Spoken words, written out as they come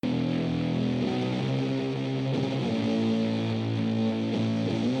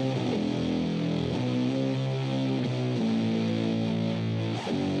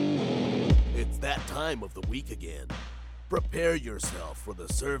that time of the week again. Prepare yourself for the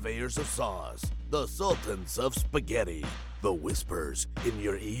surveyors of sauce, the sultans of spaghetti, the whispers in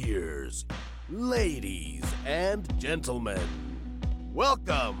your ears. Ladies and gentlemen,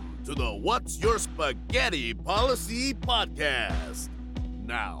 welcome to the What's Your Spaghetti Policy podcast.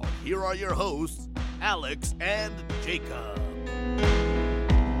 Now, here are your hosts, Alex and Jacob.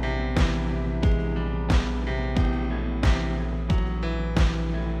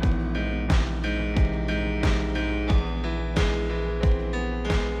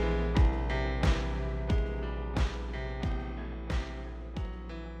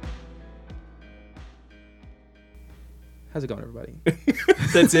 How's it going, everybody?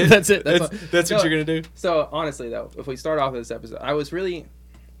 That's it? That's it. That's what you're going to do? So, honestly, though, if we start off with this episode, I was really...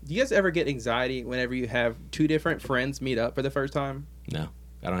 Do you guys ever get anxiety whenever you have two different friends meet up for the first time? No.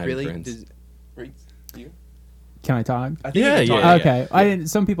 I don't have really? any friends. Do you? Can I talk? I think Yeah, you can yeah. talk. Okay. I didn't.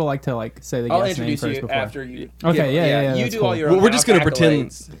 Some people like to say the I'll guest name introduce first you before. after you... Okay, yeah, You that's do cool. all your Well, own we're just going to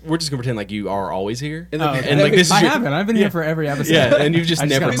accolades. pretend like you are always here. In the- Oh, okay. And like this I is your, haven't. I've been here for every episode. Yeah, and you've just I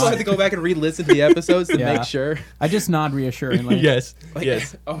just never gotta People have to go back and re-listen to the episodes to Yeah. make sure. I just nod reassuringly. Yes. Like,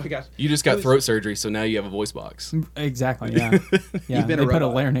 Yes. Oh, my gosh. You just got throat surgery, so now you have a voice box. Exactly. Yeah. Yeah. You've been they a put a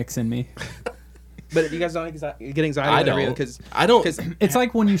robot. larynx in me. But you guys don't get anxiety I whenever don't. because I don't. It's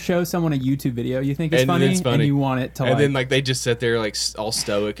like when you show someone a YouTube video you think is And funny, it's funny. and you want it to And like, then like they just sit there like all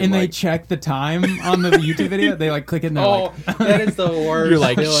stoic and and they like check the time on the YouTube video. They like click it and they're oh, like, that is the worst You're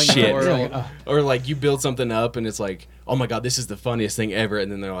like, feeling in the shit. world. You're like, or like you build something up and it's like, oh my god, this is the funniest thing ever, and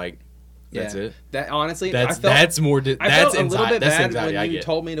then they're like, that's Yeah. it. That honestly, That's I felt, that's more. I That's felt a little anxiety. bit That's bad anxiety I when you get.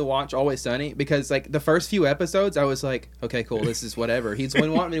 told me to watch Always Sunny because like the first few episodes I was like, okay, cool, this is whatever. He's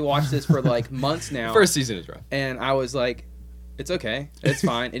been wanting me to watch this for like months now, First season is rough. and I was like, it's okay, it's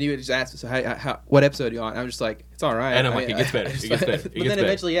fine. And he would just ask, so what episode are you on? I'm just like, it's all right. And I'm like, it gets better. It gets better. It But gets then better.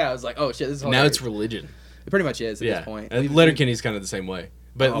 eventually, yeah, I was like, oh shit, this is Now hilarious. it's religion. It pretty much is at Yeah. this point. And Letterkenny's kind of the same way.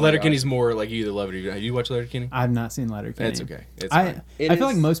 But Oh my Letterkenny's more like you either love it or you don't. Have you watched Letterkenny? I've not seen Letterkenny. That's okay. It's I fine. It feel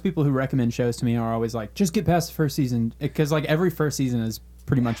like is- most people who recommend shows to me are always like, just get past the first season, because like every first season is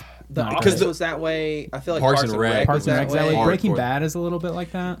pretty much The not Office good. was that way. I feel like Parks Parks and and Rec Rec Parks was and that Rec's that way. way. Breaking Hardcore. Bad is a little bit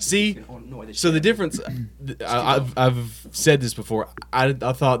like that. See, so the difference. I've said this before. I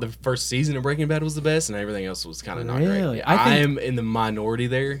thought the first season of Breaking Bad was the best, and everything else was kind of not Really? great. I I think- am in the minority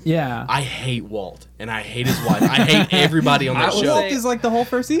there. Yeah. I hate Walt, and I hate his wife. I hate everybody on I that will show. Walt say- is like the whole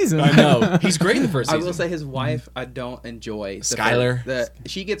first season. I know he's great in the first I season. will say his wife, I don't enjoy. The Skylar?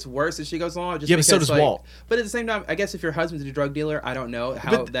 she gets worse as she goes along. Just Yeah, but so because, does Walt. But at the same time, I guess if your husband's a drug dealer, I don't know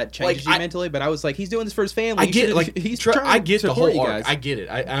how But, that changes like, you mentally. But I was like, he's doing this for his family. I He get should- like he's try, trying I to get the support whole you arc. guys. I get it.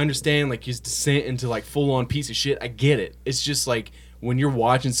 I understand like his descent into like full on piece of shit. I get it. It's just like when you're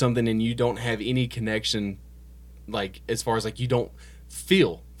watching something and you don't have any connection, like as far as like you don't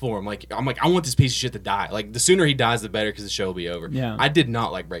feel for him. Like I'm like I want this piece of shit to die. Like the sooner he dies, the better, because the show will be over. Yeah. I did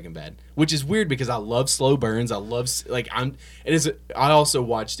not like Breaking Bad, which is weird because I love slow burns. I love like I'm. It is. I also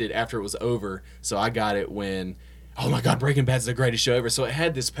watched it after it was over, so I got it when. Oh my God, Breaking Bad's the greatest show ever. So it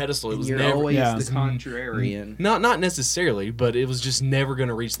had this pedestal. It was You're never. always Yeah. the contrarian. Not necessarily, but it was just never going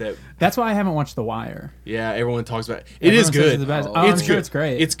to reach that. That's why I haven't watched The Wire. Yeah, everyone talks about it. It Everyone is says good. it's the best. Oh, Oh, I'm it's sure good. it's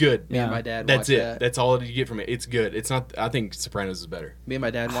great. It's good. Me and Yeah. my dad. That's watched it. That. That's all you get from it. It's good. It's not. I think Sopranos is better. Me and my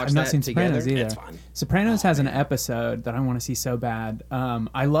dad watched I've not that seen together. Sopranos either. It's fine. Sopranos has an episode that I want to see so bad.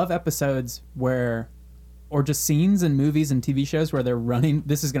 I love episodes where, or just scenes in movies and TV shows where they're running.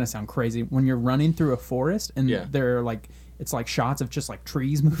 This is going to sound crazy. When you're running through a forest and Yeah. they're like, it's like shots of just like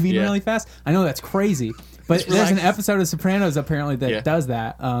trees moving Yeah. really fast. I know that's crazy, but Just there's an relax. episode of Sopranos apparently that Yeah. does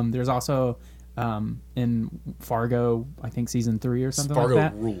that. There's also in Fargo, I think season 3 or something Fargo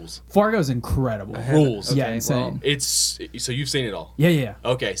like that. rules. Fargo's incredible. Rules. Yeah, Okay, insane. well, It's so you've seen it all. Yeah.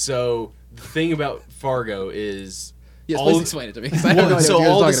 Okay, so the thing about Fargo is Yes, all please of- explain it to me. 'cause I have no idea so what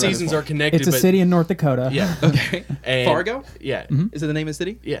you're all the talking about seasons this are connected. It's a but, city in North Dakota. Yeah. Okay. And- Fargo? Yeah. Is it the name of the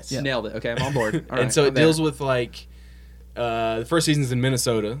city? Yes. Nailed it. Okay, I'm on board. All And right, so I'm it there. deals with like the first season's in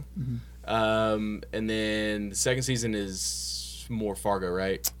Minnesota, and then the second season is more Fargo,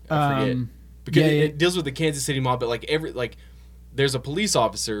 right? I forget because yeah, it deals with the Kansas City mob, but like there's a police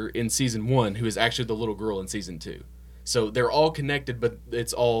officer in season 1 who is actually the little girl in season 2, so they're all connected, but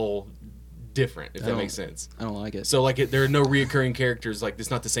it's all different, if that makes sense. I don't like it. So like there are no reoccurring characters, like it's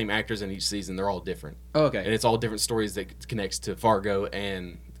not the same actors in each season. They're all different, Oh, okay. and it's all different stories that connects to Fargo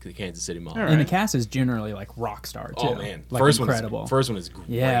and the Kansas City mob. All And the right. cast is generally like rock star too. Oh man, like first incredible. First one is great.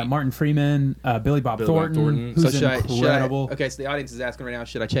 Yeah, Martin Freeman, Billy Bob Billy Bob Thornton, Thornton. who's should incredible. okay, so the audience is asking right now,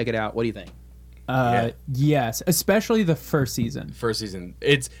 should I check it out? What do you think? Yes, especially the first season. First season.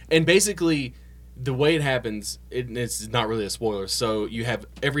 And basically the way it happens, it's not really a spoiler. So you have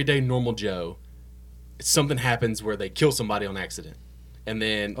everyday normal Joe something happens where they kill somebody on accident, and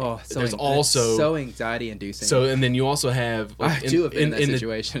then there's that's also so anxiety inducing. so, and then you also have I do have been in that the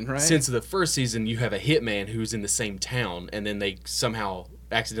situation, right? Since the first season, you have a hitman who's in the same town, and then they somehow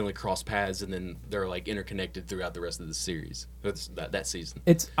accidentally cross paths, and then they're like interconnected throughout the rest of the series. That's that season.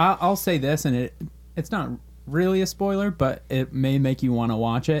 I'll say this, and it's not really a spoiler, but it may make you want to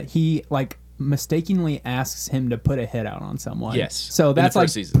watch it. He like mistakenly asks him to put a hit out on someone. Yes. So In the that's first like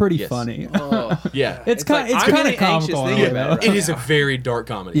season. pretty Yes. funny. Yeah, It's kind of getting comical. anxious in a thinking way, about though. it. it is a very dark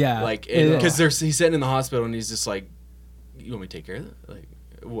comedy. Yeah, like it is. because he's sitting in the hospital and he's just like, "You want me to take care of that? Like,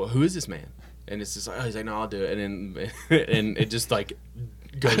 well, who is this man?" And it's just like, "Oh, he's like, no, I'll do it." And then and it just like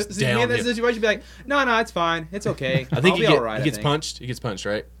goes See, me down. in that situation, be like, no, it's fine, it's okay. I think I'll be all right. he I gets think. punched. He gets punched,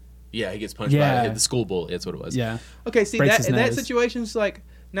 right? Yeah, he gets punched Yeah. by the school bully. That's what it was. Yeah. Okay, see Breaks that his in that nose. situation's like,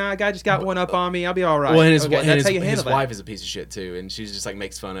 nah, guy just got one up on me. I'll be all right. Well, and his, okay, and that's his, how you his handle that. wife is a piece of shit too, and she just like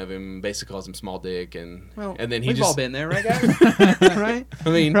makes fun of him, basically calls him small dick, and Well, then he we've just. all been there, right, guys? Right? I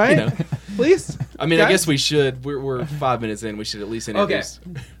mean, Right? you know. Please. I mean, I Guys? guess we should. We're 5 minutes in. We should at least introduce.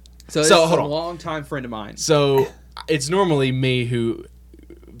 So this So, is hold a on. longtime friend of mine. So it's normally me who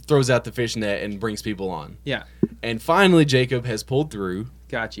throws out the fish net and brings people on, Yeah, and finally Jacob has pulled through.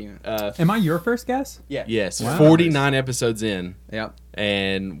 got you. Am I your first guess? Yeah. Yes, Wow. 49 episodes in, Yep.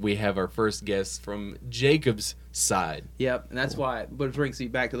 and we have our first guest from Jacob's side. Yep, and that's why. But it brings me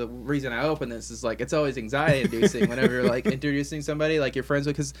back to the reason I open this is like it's always anxiety inducing whenever you're like introducing somebody like you're friends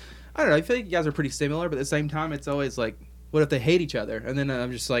with, because I don't know. I feel like you guys are pretty similar, but at the same time, it's always like, what if they hate each other? And then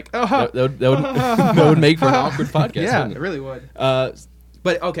I'm just like, oh, That would make for an awkward podcast. yeah, wouldn't it it? really would.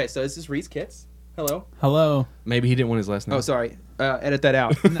 But okay, so this is Reese Kitts. Hello. Hello. Maybe he didn't want his last name. Oh, sorry. Edit that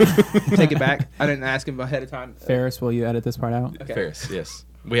out. Take it back. I didn't ask him ahead of time. Ferris, will you edit this part out? Okay. Ferris. Yes,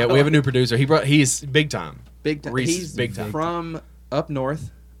 we have a new producer. He's big time. Big time. Reese is He's big time. from up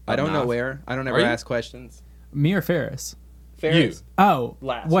north. I Up don't know north. where. I don't Are ever you? ask questions. Me or Ferris? Ferris. Oh,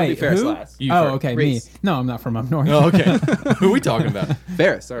 Last. We'll wait, do Ferris who? last. You Oh, first. okay, Reese. me. No, I'm not from up north. Oh, okay. Who are we talking about?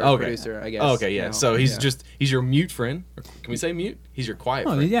 Ferris, our Okay. producer, I guess. Oh, okay, yeah. you know, So he's yeah. he's your mute friend. Or can we say mute? He's your quiet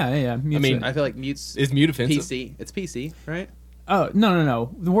Oh, friend. yeah. mean, I feel like mute's Is mute offensive? PC. It's PC, right? Oh, no.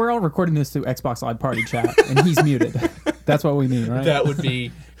 We're all recording this through Xbox Live Party chat, and he's muted. That's what we mean, right? That would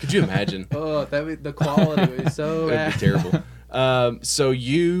be. Could you imagine? Oh, the quality was so That bad. would be terrible. So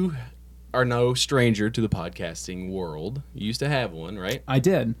you are no stranger to the podcasting world. You used to have one, right? I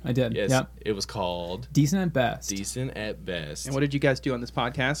did. Yes. Yep. It was called Decent at best. Decent at Best. And what did you guys do on this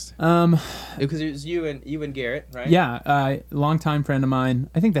podcast? Because it was you and Garrett, right? Yeah, longtime friend of mine.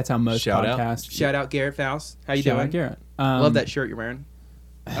 I think that's how most Shout out. podcasts. Shout out Garrett Faust. How you Shout doing? out Garrett. Love that shirt you're wearing.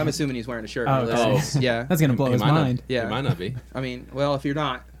 I'm assuming he's wearing a shirt. Oh, when he okay. listens. Yeah. That's gonna blow He his might not- mind. Yeah. He might not be. I mean, well, if you're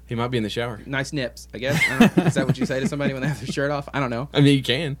not, He might be in the shower. nice nips, I guess. I don't know. Is that what you say to somebody when they have their shirt off? I don't know. I mean, you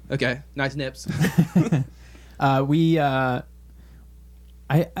can. Okay, nice nips.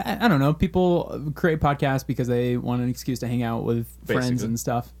 I don't know. People create podcasts because they want an excuse to hang out with friends Basically. and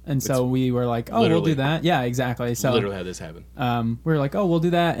stuff. And so we were like, oh, we'll Literally. do that. Yeah, exactly. So Literally had this happen. we were like, oh, we'll do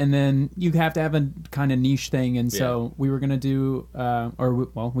that. And then you have to have a kind of niche thing. And so we were going to do,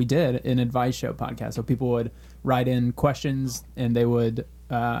 we did an advice show podcast. So people would write in questions and they would,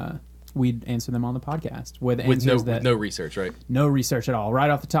 we'd answer them on the podcast with With answers that no research, right? no research at all, right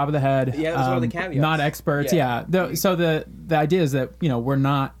off the top of the head. Yeah, that was one of the caveats. Not experts. Yeah. So the idea is that we're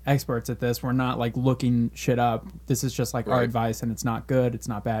not experts at this. We're not like looking shit up. This is just like our Right. advice, and it's not good. It's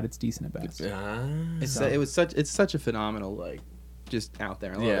not bad. It's decent at best. It's such a phenomenal just out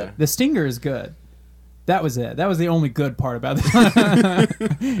there. I love Yeah. it. The stinger is good. That was it. That was the only good part about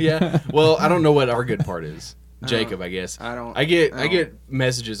this. Yeah. Well, I don't know what our good part is. Jacob, I guess. I don't- I get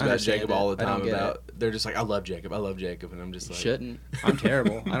messages about understand Jacob it. all the I don't time get about. They're just like, I love Jacob, and I'm just like, Shouldn't. I'm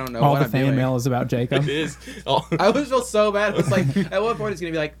terrible. I don't know All what the I'm fan doing. mail is about Jacob. It is. Oh. I always feel so bad. It's like at one point it's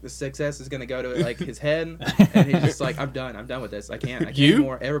gonna be like the success is gonna go to like his head, and he's just like, I'm done with this. I can't You?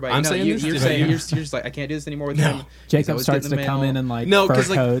 anymore. Everybody, I'm no, saying you, this? you're Did saying I- you're just like I can't do this anymore with No. him. He's Jacob always starts getting to the come mail. in and like No, fur 'cause,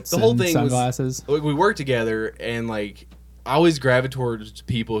 like, coats the whole and thing was- sunglasses. We work together, and like I always gravitate towards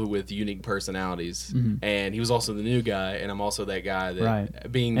people who with unique personalities. And he was also the new guy, and I'm also that guy that,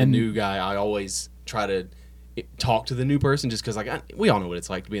 Right. being the And- new guy, I always try to talk to the new person, just because we all know what it's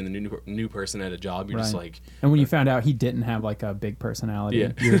like to be in the new person at a job. You're just Right. like, And when you found out he didn't have like a big personality,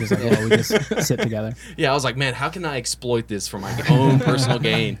 Yeah. you were just like, well, we just sit together. yeah, I was like, man, how can I exploit this for my own personal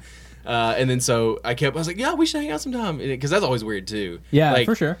gain? And then so I was like, yeah, we should hang out sometime, because that's always weird too. Yeah, Like,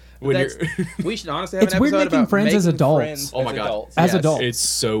 for sure. When you're, We should honestly have It's an weird episode making about friends as making adults. friends Oh my God. adults. As Yes. adults. it's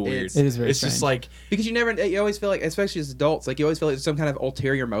so weird. It's- It is very It's just strange. like, Because you always feel like, especially as adults, like you always feel like there's some kind of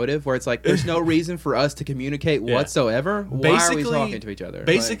ulterior motive where it's like there's no reason for us to communicate Yeah. whatsoever. Why are we Basically- talking to each other?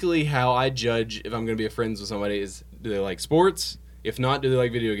 basically how I judge if I'm going to be friends with somebody is, do they like sports? If not, do they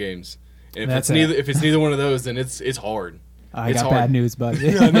like video games? And if That's it's neither one of those, then it's hard. I It's got hard. bad news,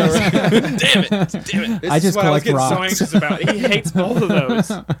 buddy. I know, right? Damn it! This I is just what I was collect getting so rocks. anxious about. He hates both of those.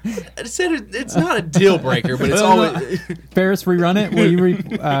 I said it's not a deal breaker, but it's always Ferris, rerun it. Will you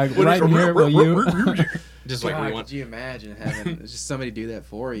right here? Will you? just like we God, want. could you imagine having just somebody do that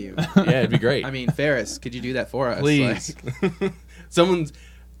for you? Yeah, it'd be great. I mean, Ferris, could you do that for us? Please. Like, Someone's.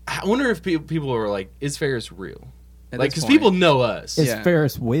 I wonder if people are like, is Ferris real? at Like, this because point, people know us. It's Yeah.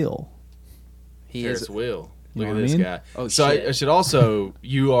 Ferris Wheel. he Ferris is. will. You Look know at what I this mean? guy. Oh, so shit. I should also.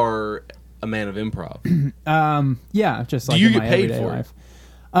 You are a man of improv. Yeah, just Do like you in get my paid everyday for it?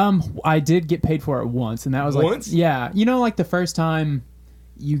 life. I did get paid for it once, and that was like, Once? yeah, you know, like the first time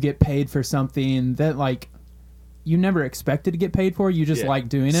you get paid for something that like you never expected to get paid for, you just Yeah. like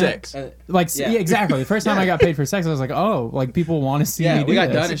doing Sex. it. Like, Yeah. yeah, exactly. The first time I got paid for sex, I was like, oh, like people want to see me Yeah, do we got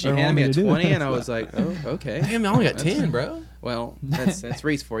this. done and she They want handed me a to do 20, this. and I was like, oh, okay. Damn, I only got 10, bro. Well, that's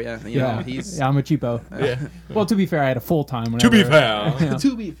Reese for you. You Yeah, know, he's. yeah, I'm a cheapo. Yeah. Well, to be fair, I had a full time. To be fair. Yeah.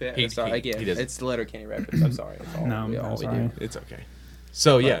 To be fair, He- sorry he again. doesn't. It's the letter Kenny reference. I'm sorry. That's all No, we, I'm all we sorry. do. It's okay.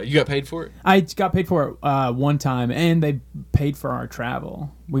 So yeah, you got paid for it. I got paid for it one time, and they paid for our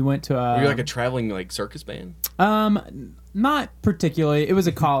travel. We went to Were you like a traveling like circus band? not particularly. It was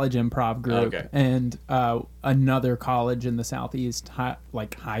a college improv group, Okay. and another college in the southeast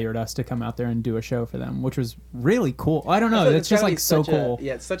hired us to come out there and do a show for them, which was really cool. I don't know. It's just gotta like be so such cool.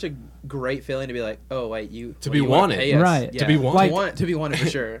 Yeah, it's such a great feeling to be like, oh wait, To well, be you wanna wanted. pay us. Right. Yeah. To be wanted. Like- to be wanted for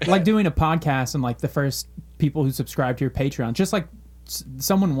sure. Like doing a podcast and like the first people who subscribe to your Patreon, just like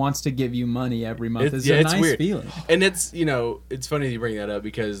someone wants to give you money every month. It's- It's yeah, a it's nice weird. feeling. And it's it's funny you bring that up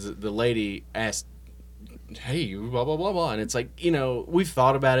because the lady asked, "Hey, blah blah blah blah," and it's like we've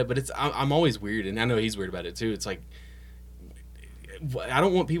thought about it, but I'm always weird, and I know he's weird about it too. It's like I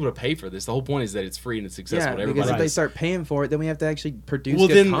don't want people to pay for this. The whole point is that it's free and it's accessible to because everybody. if they start paying for it, then we have to actually produce well,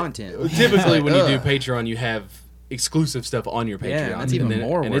 good then content. typically Like, when you do ugh. Patreon, you have exclusive stuff on your Patreon. Yeah, that's even and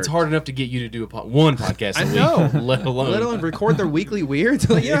more and it's work. hard enough to get you to do one podcast I a week, know. let alone let alone record their weekly weirds.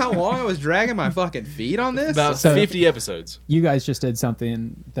 Like, you know how long I was dragging my fucking feet on this? about So- 50 episodes. You guys just did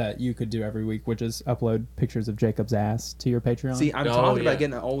something that you could do every week, which is upload pictures of Jacob's ass to your Patreon. See, I'm Oh, talking yeah. about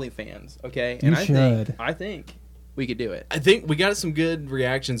getting an OnlyFans, okay? You And should. I think we could do it. I think we got some good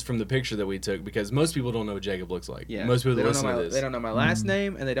reactions from the picture that we took because most people don't know what Jacob looks like. Yeah. Most people they that don't listen know to my, this. They don't know my last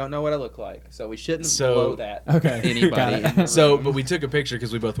name, and they don't know what I look like. So we shouldn't So- blow that. Okay. Anybody. Got in the So, room. but we took a picture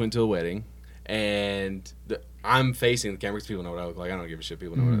because we both went to a wedding, and I'm facing the camera because people know what I look like. I don't give a shit.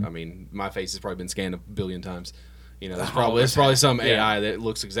 People know what I mean. My face has probably been scanned a billion times. There's probably some AI that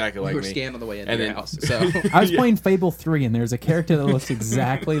looks exactly like you were me. scanned on the way into And your then- house. So I was playing Fable 3, and there's a character that looks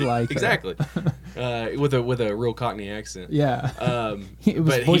exactly like her. Exactly, with a real Cockney accent. Yeah. It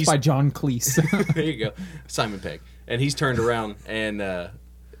was but voiced he's- by John Cleese. There you go, Simon Pegg, and he's turned around and.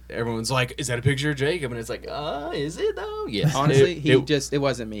 Everyone's like, "Is that a picture of Jacob?" And it's like, is it though? Yes. honestly, it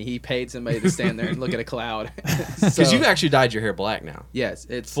wasn't me. He paid somebody to stand there and look at a cloud. Because you've actually dyed your hair black now. yes,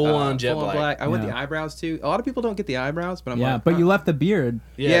 it's Full on jet black. I went Yeah. the eyebrows too. A lot of people don't get the eyebrows, but I'm Yeah, like, but huh. you left the beard.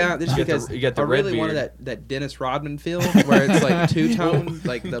 Yeah, just you because you got the I red really wanted beard. that Dennis Rodman feel where it's like two tone,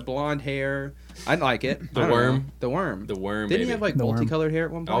 like the blonde hair. I like it. The I don't worm? know. The worm. The worm, Didn't baby. he have like The worm. multicolored hair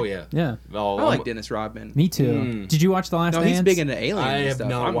at one point? Oh yeah. Yeah. Oh, I like Dennis Rodman. Me too. Mm. Did you watch The Last No, Dance? he's big into aliens. I and have stuff.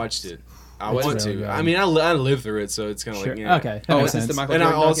 not I'm- watched it. I It's want really to. good. I mean, I lived through it, so it's kind of Sure. like Okay. Oh, that is makes this the sense. Michael And I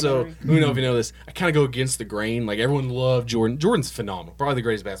Jordan also, documentary? who know if you know this, I kind of go against the grain. Like everyone loved Jordan. Jordan's phenomenal, probably the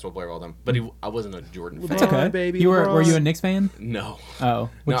greatest basketball player of all time. But I wasn't a Jordan fan. That's okay. baby, you were you a LeBron. Knicks fan? No, Oh. no,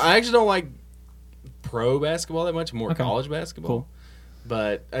 Which- I actually don't like pro basketball that much. More Okay. college basketball. Cool.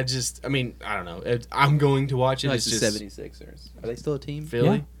 But I mean, I don't know. I'm going to watch it. Like It's the just 76ers. Are they still a team? Philly.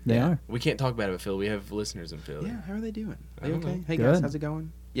 Yeah, they are. We can't talk about it with Philly. We have listeners in Philly. Yeah, how are they doing? I Are they don't okay? know. Hey guys, Good. how's it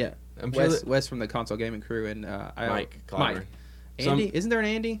going? Yeah. I'm sure Wes, that- Wes from the console gaming crew and Mike Clyburn. Mike. Andy, isn't there an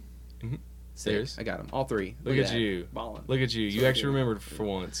Andy? Mhm. Sick. There's. I got them. All three. Look at that. you. Ballin'. Look at you. You So actually good. remembered for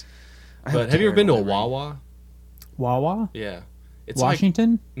once. I But have you ever been to a terrible memory. Wawa? Wawa? Yeah. It's like-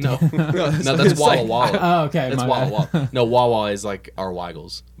 Washington? no, that's Walla Walla. Oh, okay. That's my Walla bad. Walla. No, Wawa is like our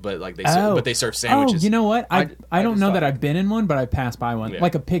Weigels, but like they serve sandwiches. Oh, you know what? I I don't just know thought- that I've been in one, but I passed by one. Yeah.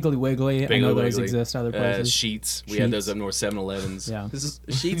 Like a Piggly Wiggly. I know those exist other places. Sheets. We had those Sheets. up north 7-Elevens. Yeah. This is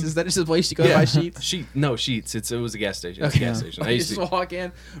Sheets. Is that just a place you go to buy sheets? Sheets. It was a gas station. It's a gas station. I You used just to, walk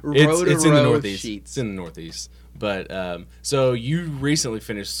in, it's row to it's in the row northeast. sheets. It's in the northeast. But so you recently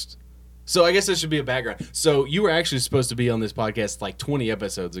finished. So I guess there should be a background. So you were actually supposed to be on this podcast like 20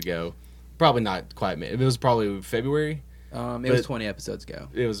 episodes ago. Probably not quite. It was probably February. It was 20 episodes ago.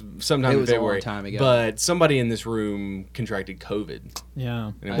 It was sometime It in was a long February. time ago. But somebody in this room contracted COVID. Yeah.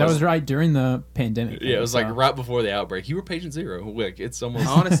 And it That was- was right during the pandemic. Yeah, it was like so- right before the outbreak. You were patient zero. Like, it's almost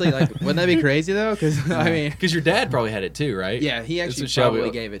Honestly, like, wouldn't that be crazy though? Because I mean, because your dad probably had it too, right? yeah, he That's actually what Shelby-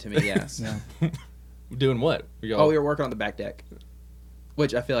 probably gave it to me. Yes. Yeah. Doing what? Oh, we were working on the back deck,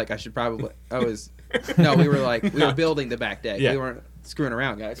 which I feel like I should probably. No, we were building the back deck. Yeah. We weren't screwing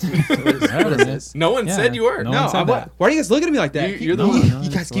around, guys. What is this? No one Yeah. said you were. No No, one said that. why are you guys looking at me like that? You're the No, one. no, You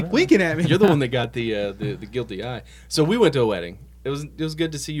guys that's keep whatever. winking at me. You're the one that got the guilty eye. So we went to a wedding. It was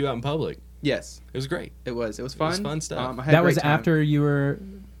good to see you out in public. Yes, It was great. it was. It was fun. fun stuff. I had a That was great time. after you were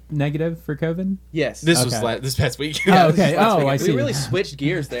negative for COVID? Yes. This was Okay. this past week. Oh, this is okay. last Oh, weekend. I see. We really switched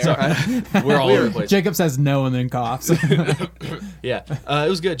gears there. Sorry. We're all over the place. Jacob says no and then coughs. Yeah, it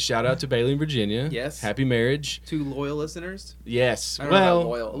was good. Shout out to Bailey in Virginia. Yes. Happy marriage. Two loyal listeners. Yes. I don't know Well, about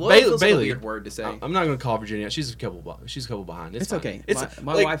loyal. Loyal Bailey. feels like a weird word to say. I'm not going to call Virginia. She's a couple behind. It's fine. okay. It's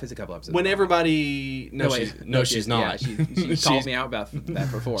My like, wife is a couple episodes. when behind. everybody she's not. Yeah, she called me out about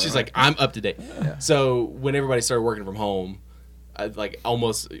that before. She's right? like, I'm up to date. Yeah. So when everybody started working from home, like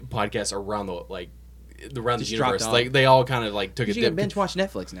almost podcasts around around the Just dropped universe, off. like they all kind of like took a you can dip. binge watch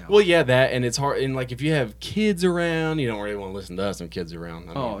Netflix now. Well, yeah, that, and it's hard. And like if you have kids around, you don't really want to listen to us when kids are around.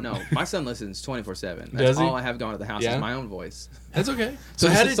 I Oh mean, no, my son listens 24/7. That's Does he? all I have going to the house Yeah? is my own voice. that's okay. So,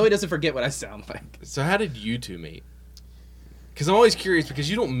 So so he doesn't forget what I sound like. how did you two meet? Because I'm always curious because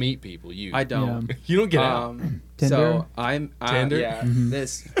you don't meet people. I don't. Yeah. You don't get out. Tinder? So Tinder? yeah,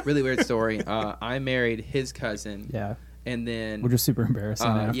 this really weird story. I married his cousin, Yeah. and then Which was super embarrassing.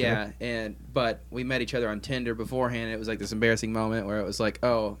 after. yeah, but we met each other on Tinder beforehand. And it was like this embarrassing moment where it was like,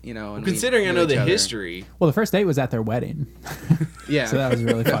 oh, you know. And we Considering I knew know each the other. history, Well, the first date was at their wedding. Yeah, So that was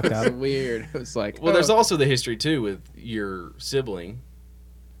really fucked It was up. weird. It was like, well, oh. there's also the history too with your sibling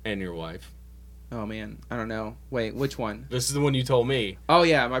and your wife. Oh man, I don't know. Wait, which one? This is the one you told me. Oh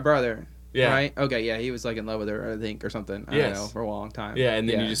yeah, my brother. Yeah. Right. Okay. Yeah, he was like in love with her, I think, or something. I Yes. don't know, for a long time. Yeah, and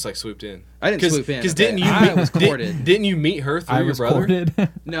then you just like swooped in. I didn't swoop in. Because okay. didn't you? I was did- courted. Didn't you meet her through I your was brother? courted.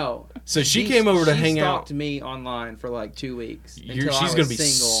 No. So she came over to hang out. She stalked me online for like 2 weeks. until I She's was gonna be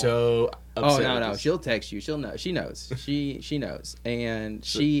single. so Oh upset. no with no! this. She'll text you. She'll know. She knows. She knows. And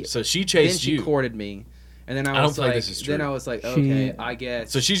she So she then chased she you. courted me, and then I don't was feel like like, this is true. then I was like, She- okay, I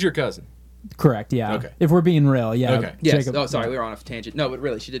guess. So she's your cousin. Correct, yeah. Okay. If we're being real, yeah. Okay. yes. Jacob- Oh, sorry, we were on a tangent. No, but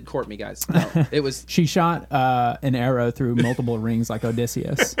really, she did court me, guys. No, it was. She shot an arrow through multiple rings like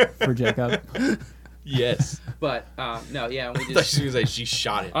Odysseus for Jacob. Yes. But no, yeah, we I thought just. she was like she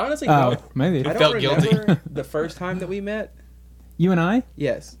shot it. Honestly, Oh, no, maybe. I don't felt remember guilty. the first time that we met. You and I?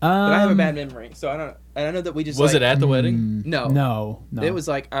 Yes, but I have a Um, bad memory, so I don't. And I know that we just Was like, it at the wedding? No. No. No. It was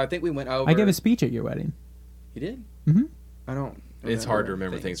like I think we went over. I gave a speech at your wedding. You did? Mhm. I don't. It's hard to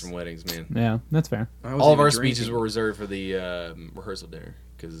remember things from weddings, man. Yeah, that's fair. I wasn't All of even our speeches drinking. were reserved for the rehearsal dinner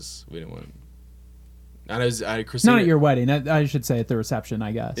because we didn't want. I know Christina. Not at your wedding. I should say at the reception,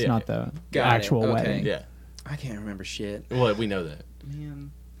 I guess, Yeah. not the Got it. actual Okay. wedding. Yeah. I can't remember shit, Well, we know that.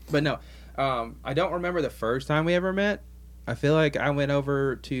 man. But no, I don't remember the first time we ever met. I feel like I went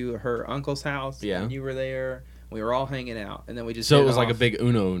over to her uncle's house. Yeah. And you were there. We were all hanging out, and then we just. So hit it was like a off. big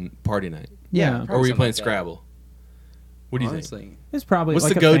Uno party night, Yeah. Yeah. or were you Something playing like that. Scrabble? What do you think? Honestly, It's probably What's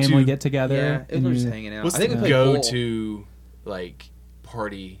like the a go-to- family get together. yeah, it and was just you- hanging out. What's I think the we played pool. go-to like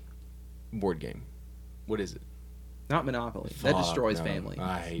party board game? What is it? Not Monopoly. That Fuck, destroys no. family.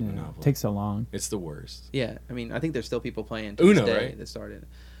 I hate yeah, Monopoly. takes so long. It's the worst. Yeah, I mean, I think there's still people playing to Uno, this day right? that started.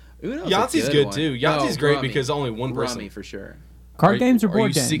 Uno's Yahtzee's a good one. too. Yahtzee's No, great Rummy. because only one person. Rummy for sure. Card games or Are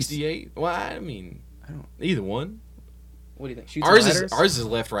board you games? 68? Well, I mean, I don't. either one. What do you think? Shoots and ladders? Ours is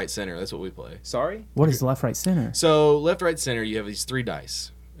left, right, center. That's what we play. Sorry. What is left, right, center? So left, right, center. You have these 3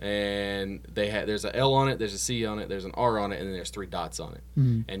 dice, and there's a L on it, there's a C on it, there's an R on it, and then there's 3 dots on it.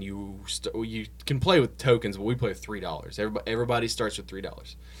 Mhm. And you can play with tokens, but we play with $3. Everybody starts with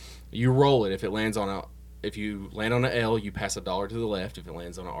 $3. You roll it. If you land on an L, you pass $1 to the left. If it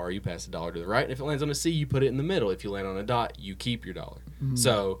lands on an R, you pass $1 to the right. And if it lands on a C, you put it in the middle. If you land on a dot, you keep your $1.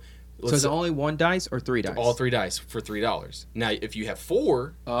 So So is it only 1 dice or 3 dice? all 3 dice for $3. Now, if you have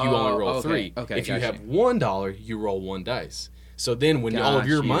 4, you only roll okay, 3. okay, if you gotcha. have $1, you roll 1 dice. So then when all of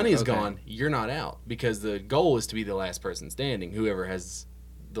your Got you. money is Okay. gone, you're not out because the goal is to be the last person standing. Whoever has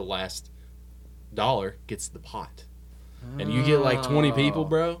the last dollar gets the pot. And you get like 20 people,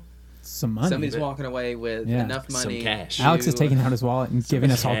 bro. Some money. Somebody's walking away with Yeah. enough money. Some cash. Alex is taking out his wallet and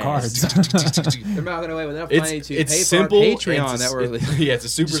giving us all cards. They're walking away with enough money to pay simple. for our Patreon It's, that we're yeah, it's a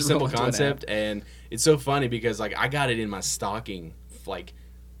super just simple roll into an concept, and it's so funny because like I got it in my stocking like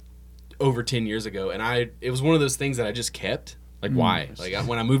over 10 years ago, and it was one of those things that I just kept. Like why? Like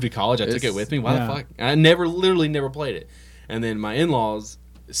when I moved to college, I took it with me. Why Yeah. the fuck? I literally never played it. And then my in-laws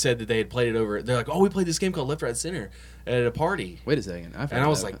said that they had played it over. They're like, "Oh, we played this game called Left, Right, Center at a party." Wait a second. And I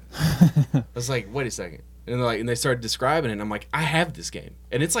was like, wait a second. And they're like, and they started describing it. And I'm like, I have this game,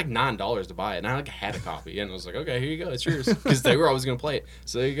 and it's like $9 to buy it. And I like had a copy, and I was like, okay, here you go, it's yours, because they were always gonna play it.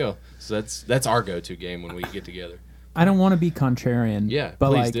 So there you go. So that's our go-to game when we get together. I don't want to be contrarian. Yeah, but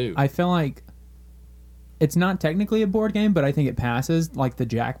please like, do. I feel like it's not technically a board game, but I think it passes like the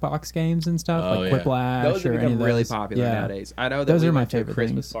Jackbox games and stuff, Oh, like yeah. Quiplash those or have any become of really those. popular Yeah. nowadays. I know that Those we are my went to a favorite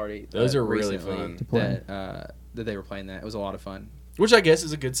Christmas things. party. Those are really recently fun. To play. That they were playing that. It was a lot of fun. Which I guess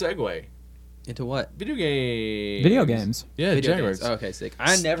is a good segue. Into what? Video games. Video games. Yeah, Video Jaguars. games. Okay, sick.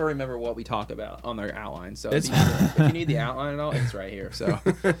 I never remember what we talk about on their outline. So if It's- you need the outline at all, it's right here. So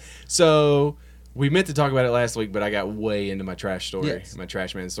So we meant to talk about it last week, but I got way into my trash story, Yes. my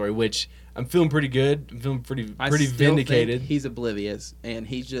trash man story, which I'm feeling pretty good. I'm feeling pretty I still vindicated. think he's oblivious, and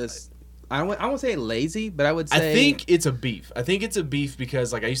he's just. I won't say lazy, but I would say. I think it's a beef. I think it's a beef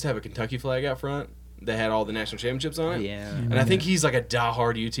because like I used to have a Kentucky flag out front that had all the national championships on it. Yeah. And I think he's like a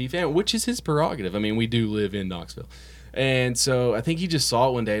diehard UT fan, which is his prerogative. I mean, we do live in Knoxville. And so I think he just saw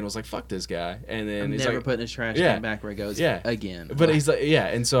it one day and was like, fuck this guy. And then I'm he's never like, putting his trash Yeah. can back where it goes Yeah. again. but he's like, yeah.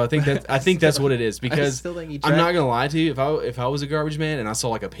 And so I think that's what it is because still think he I'm not going to lie to you. If I was a garbage man and I saw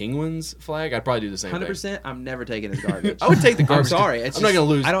like a Penguins flag, I'd probably do the same thing. 100%. I'm never taking his garbage. I would take the I'm garbage. sorry. It's I'm not just- going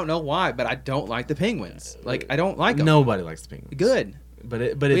to lose. I don't know why, but I don't like the Penguins. Like I don't like them. Nobody likes the Penguins. Good. But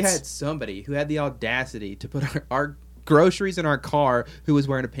We it's had somebody who had the audacity to put our groceries in our car who was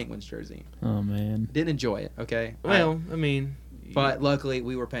wearing a Penguins jersey. Oh man. Didn't enjoy it. Okay. well, I mean, But luckily,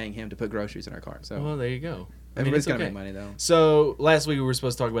 we were paying him to put groceries in our car. So well, there you go. I mean, everybody's it's gonna okay. make money though. So last week we were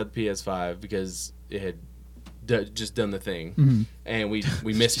supposed to talk about the PS5 because it had just done the thing, Mhm. and we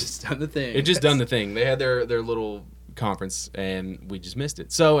missed it. Just done the thing. It just done the thing. They had their little conference, and we just missed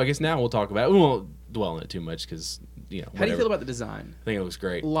it. So I guess now we'll talk about it. We won't dwell on it too much because How do you whatever. feel about the design? I think it looks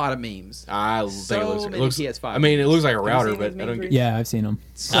great. A lot of memes. I think So it many looks. PS5 I mean, it looks like a memes. Have you router, seen but these I meme don't get. creators? Yeah, I've seen them.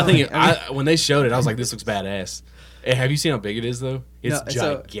 I think So many. when they showed it, I was like, "This looks badass." Hey, have you seen how big it is though? It's No,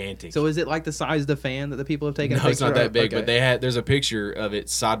 so- gigantic. So is it like the size of the fan that the people have taken? No, a it's not picture that of? big, but Okay. there's a picture of it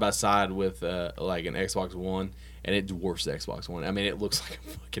side by side with like an Xbox One, and it dwarfs the Xbox One. I mean, it looks like a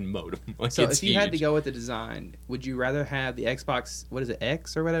fucking modem. Like, So it's if you had to huge. go with the design, would you rather have the Xbox? What is it,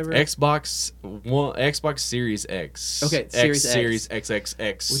 X or whatever? Xbox One, Xbox Series X, Okay, Series X. Series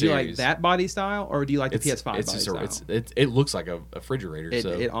XXX. Would you like series. that body style, or would you like the PS5 it's body just style? it looks like a refrigerator.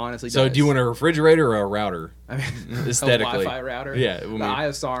 It honestly does. So do you want a refrigerator or a router? I mean, aesthetically? a Wi-Fi router? Yeah, I The mean- Eye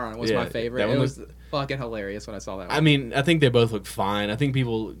of Sauron was Yeah, my favorite. that It one was fucking hilarious when I saw that one. I mean, I think they both look fine. I think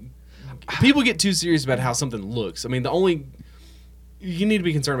people get too serious about how something looks. I mean, you need to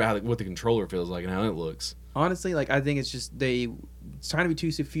be concerned about what the controller feels like and how it looks. Honestly, like I think it's just it's trying to be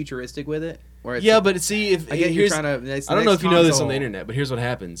too futuristic with it. Where it's Yeah, but see, if I get you're here's, trying to. I don't know if you know this on the internet, but here's what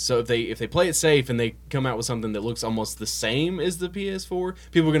happens. So if they play it safe and they come out with something that looks almost the same as the PS4,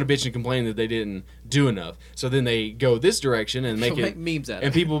 people are going to bitch and complain that they didn't do enough. So then they go this direction and make it memes out of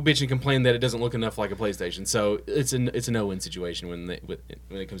and it. people bitch and complain that it doesn't look enough like a PlayStation. So it's a no-win situation when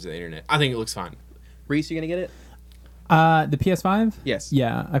it comes to the internet. I think it looks fine. Reese, you gonna get it? The PS5? Yes.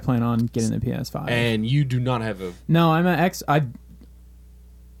 Yeah, I plan on getting the PS5. And you do not have a No, I'm an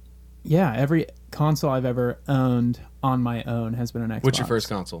every console I've ever owned on my own has been an Xbox. What's your first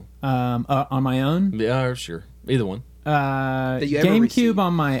console? On my own? Yeah, sure. Either one. you ever GameCube received?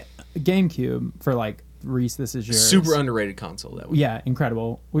 on my GameCube for like Reese. This is yours. Super underrated console that one. Yeah,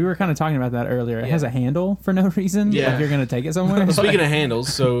 incredible. We were kind of talking about that earlier. It Yeah. has a handle for no reason. Yeah. Like you're gonna take it somewhere. Speaking of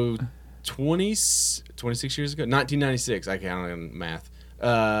handles, so 26 years ago, 1996. I count on math.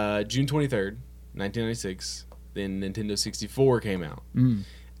 June 23rd, 1996. Then Nintendo 64 came out. Mm.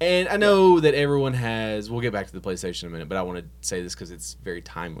 And I know that everyone has. We'll get back to the PlayStation in a minute, but I want to say this because it's very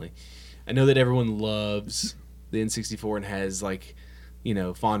timely. I know that everyone loves the N64 and has like,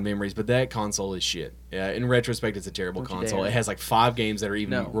 fond memories, but that console is shit. In retrospect, it's a terrible Don't you console. dare. It has like 5 games that are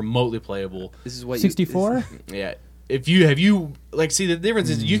even No. remotely playable. This is what 64? Yeah. If you see the difference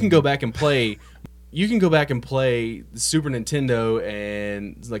is you can go back and play. You can go back and play the Super Nintendo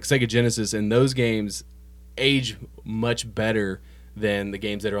and like Sega Genesis, and those games age much better than the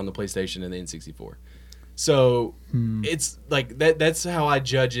games that are on the PlayStation and the N64. So it's like that's how I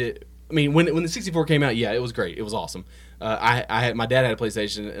judge it. I mean, when the 64 came out, yeah, it was great. It was awesome. I had my dad had a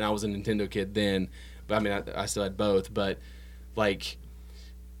PlayStation and I was a Nintendo kid then, but I mean I still had both. But like,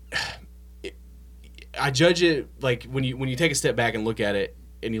 I judge it like when you take a step back and look at it,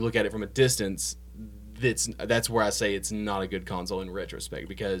 and you look at it from a distance. That's where I say it's not a good console in retrospect,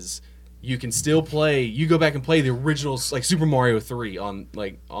 because you can still play. You go back and play the originals, like Super Mario 3 and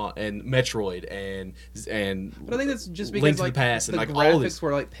Metroid and. But I think that's just Link because to like the Past the and like graphics all this.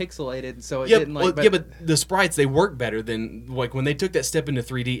 were like pixelated, so it Yeah, didn't like. but the sprites, they work better than like when they took that step into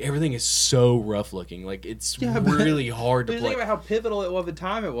 3D. Everything is so rough looking, like it's really hard to But play. think about how pivotal it was the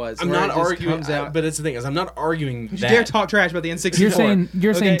time it was. I'm where not it just arguing, comes out. but it's the thing is I'm not arguing Don't that. you dare talk trash about the N64.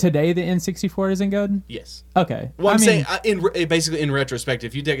 You're saying Okay? today the N64 isn't good? Yes. Okay. Well, I'm I mean, saying basically in retrospect,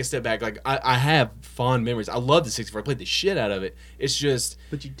 if you take a step back, like I have fond memories. I love the 64. I played the shit out of it. It's just,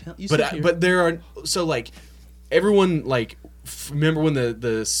 But you but there are so like everyone like remember when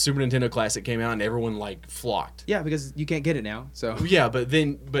the Super Nintendo Classic came out and everyone like flocked. yeah, because you can't get it now. So Yeah, but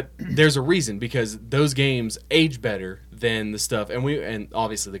there's a reason, because those games age better than the stuff, and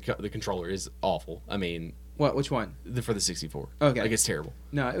obviously the controller is awful. I mean, what? Which one? for the 64. Okay. Like it's terrible.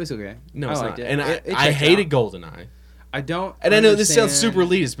 No, it was okay. No, I it's liked not. it. And It I checked hated out. GoldenEye. I don't. And I know this sounds understand- super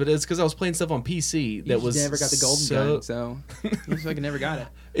elitist, but it's because I was playing stuff on PC that You was never got the golden gun, so you just fucking never got it.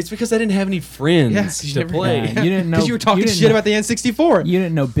 It's because I didn't have any friends Yeah, 'cause you to never- play. yeah, you didn't know. Because you were talking didn't shit know- about the N64. You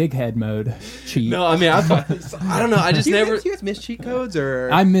didn't know big head mode cheat. No, I mean I don't know. I just Do you never. guys- do you guys miss cheat codes or?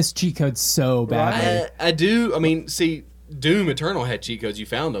 I miss cheat codes so badly. I do. I mean, see, Doom Eternal had cheat codes. You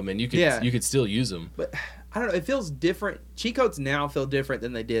found them, and you could still use them. But I don't know. It feels different. Cheat codes now feel different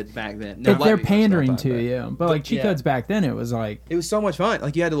than they did back then. If Not they're like- pandering but- to you, but like cheat yeah. codes back then, it was like It was so much fun.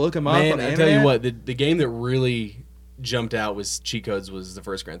 Like you had to look them up on Man, the I internet. tell you what, the game that really jumped out was cheat codes was the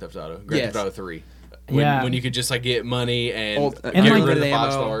first Grand Theft Auto, Grand Yes. Theft Auto 3. Yeah. When you could just like get money and And, get like, rid of the ammo.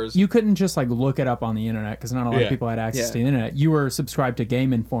 5 stars. you couldn't just like look it up on the internet because not a lot Yeah. of people had access Yeah. to the internet. You were subscribed to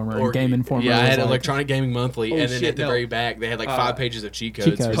Game Informer, and Game Informer. Yeah, I was had like, Electronic Gaming Monthly, Oh, and then shit, at the no. very back they had like 5 pages of cheat cheat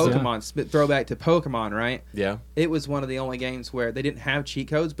codes. codes, for yeah. stuff. Pokemon. Throwback to Pokemon, right? Yeah. It was one of the only games where they didn't have cheat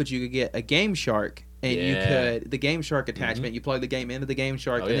codes, but you could get a Game Shark, and you Yeah. could the Game Shark attachment. You plug the game into the Game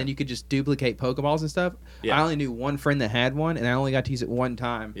Shark, Oh, and yeah. then you could just duplicate Pokeballs and stuff. Yeah. I only knew one friend that had one, and I only got to use it one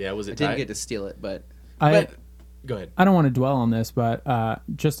time. Yeah, was it I didn't tight? get to steal it, but But go ahead. I don't want to dwell on this, but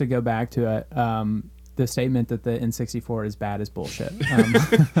just to go back to it, the statement that the N64 is bad is bullshit.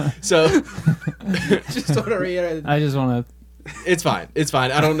 So just sort of reiterate. I just want to. it's fine. It's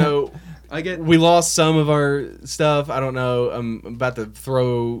fine. I don't know. I get We lost some of our stuff. I don't know. I'm about to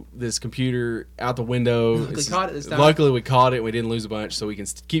throw this computer out the window. Luckily caught it this time. Luckily, we caught it. And we didn't lose a bunch, so we can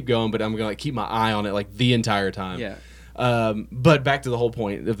keep going. But I'm gonna like, keep my eye on it like the entire time. yeah. But back to the whole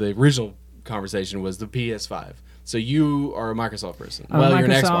point of the original conversation was the PS5. So you are a Microsoft person. I'm Well, a you're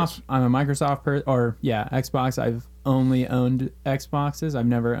an Microsoft. Xbox. I'm a Microsoft Xbox. I've only owned Xboxes. I've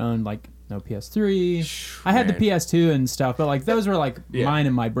never owned like no PS3. I had the Man. PS2 and stuff, but like those were like Yeah. mine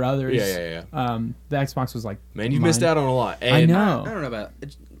and my brother's. Yeah. The Xbox was like Man, you mine. missed out on a lot. I And know. I don't know about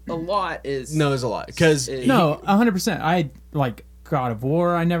it. A lot is No, there's a lot because No, 100%. I like God of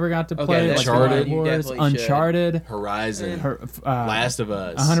War. I never got to Okay, play. that's Like, Uncharted. God of You Wars, definitely should. Uncharted. Horizon, Last of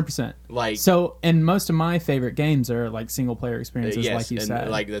Us, 100%. like So, and most of my favorite games are like single player experiences, yes, like you and said.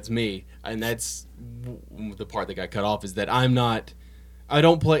 like that's me, and that's the part that got cut off is that I'm not. I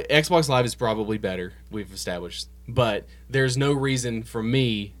don't play Xbox Live is probably better. We've established, but there's no reason for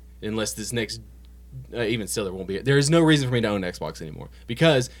me unless this next. Even still, there won't be. There is no reason for me to own an Xbox anymore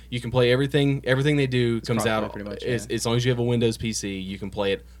because you can play everything. Everything they do comes cross-play out. pretty much, As long as you have a Windows PC, you can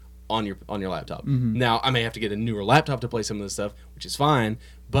play it on your laptop. Mm-hmm. Now, I may have to get a newer laptop to play some of this stuff, which is fine.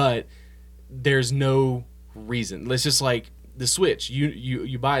 But there's no reason. Let's just like the Switch.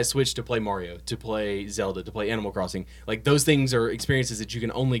 You buy a Switch to play Mario, to play Zelda, to play Animal Crossing. Like those things are experiences that you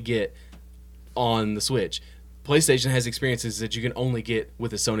can only get on the Switch. PlayStation has experiences that you can only get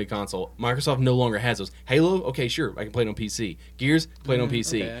with a Sony console. Microsoft no longer has those. Halo, okay, sure, I can play it on PC. Gears, play it on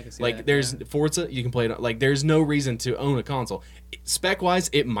PC. okay, I can see like that, there's yeah. Forza, you can play it on, like there's no reason to own a console. Spec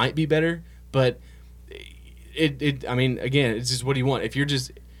wise, it might be better, but it I mean, again, it's just what do you want? If you're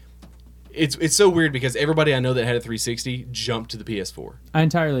just it's so weird because everybody I know that had a 360 jumped to the PS4. I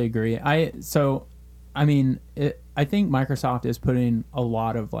entirely agree. I think Microsoft is putting a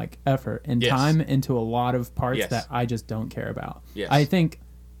lot of like effort and Yes. time into a lot of parts Yes. that I just don't care about. Yes. I think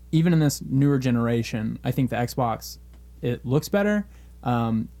even in this newer generation, I think the Xbox, it looks better.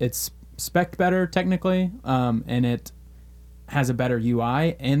 It's spec'd better technically, and it has a better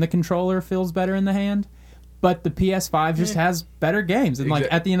UI, and the controller feels better in the hand. but the PS5 just has better games, and like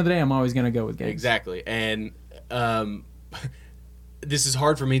Exact- at the end of the day, I'm always gonna go with games. Exactly. And this is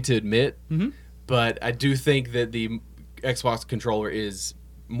hard for me to admit, but I do think that the Xbox controller is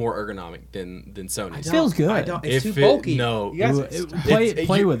more ergonomic than Sony's. Feels good. I don't, it's If too it- bulky. no. You guys, Ooh,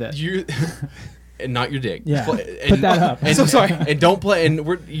 play with it. You and not your dick. Yeah. Play- Put that up. And, So sorry. And don't play. And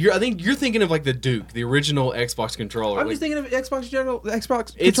I think you're thinking of like the Duke, the original Xbox controller. I'm like, just thinking of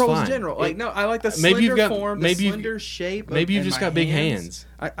Xbox It's controllers fine. in general. Like, no, I like the Maybe slender you've got- form, maybe the you've- slender shape. maybe you've and just my got big hands.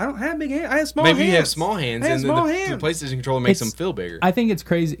 I don't have big hands. I have small Maybe hands. you have small hands, I have and small the hands. PlayStation controller makes them It's- feel bigger. I think it's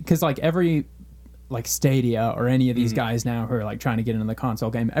crazy because like every like Stadia or any of Mm-hmm. these guys now who are like trying to get into the console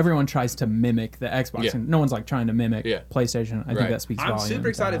game, everyone tries to mimic the Xbox, Yeah. and no one's like trying to mimic Yeah. PlayStation. I think Right. that speaks I'm volumes. super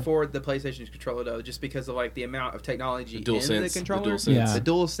excited for the PlayStation controller though, just because of like the amount of technology in the DualSense, the controller. DualSense. Yeah. The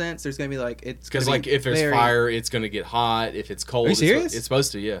DualSense, there's gonna be like it's Because gonna like be if there's very- fire, it's gonna get hot. If it's cold, Are you serious? It's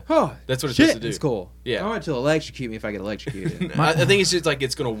supposed to. Yeah. Oh, That's what it's shit, supposed to do. It's cool. Yeah. I want it to electrocute me if I get electrocuted. I think it's just like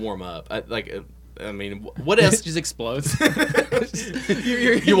it's gonna warm up. I mean, what else? It just explodes.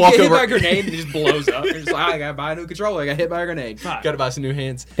 You walk get hit over- by a grenade and it just blows up. You're just like, I gotta buy a new controller. I got hit by a grenade. Fuck. Gotta buy some new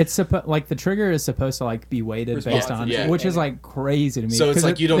hands. It's like the trigger is supposed to like be weighted based on, Yeah. which is like crazy to me. So it's 'cause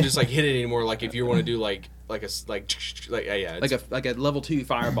like you don't just like hit it anymore. Like if you want to do like yeah, it's, Like a level 2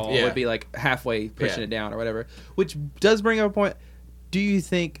 fireball Yeah. would be like halfway pushing Yeah. it down or whatever. Which does bring up a point. Do you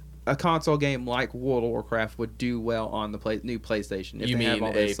think a console game like World of Warcraft would do well on the new PlayStation? If You they have mean all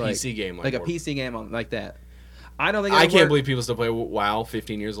a this, PC game like a World- PC game like that? I don't think. I it'll can't work. believe people still play WoW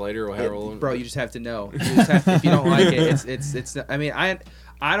 15 years later or however long. Bro, you just have to know. You just have to, if you don't like it, it's. I mean,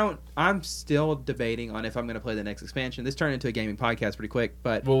 I don't. I'm still debating on if I'm going to play the next expansion. This turned into a gaming podcast pretty quick,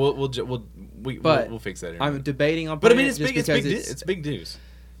 but Well, we'll fix that. I'm debating on. But I playing mean, it it's just big. It's because big. It's big news.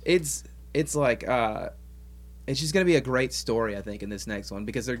 It's like it's just going to be a great story, I think, in this next one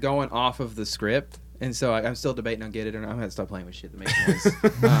because they're going off of the script, and so I'm still debating on get it or not. I'm going to stop playing with shit that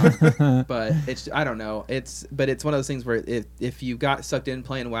makes noise. But it's I don't know. It's one of those things where if you got sucked in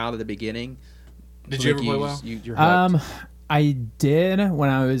playing WoW at the beginning, Did you ever play WoW? You're hooked. I did when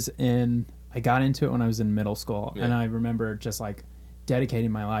I got into it when I was in middle school, Yeah. and I remember just like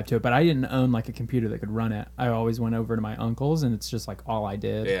dedicating my life to it. But I didn't own like a computer that could run it. I always went over to my uncle's, and it's just like all I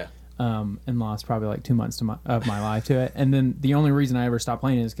did. Yeah. And lost probably like 2 months of my life to it. And then the only reason I ever stopped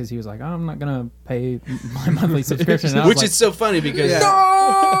playing it is because he was like, oh, I'm not going to pay my monthly subscription. And I was Which like, is so funny because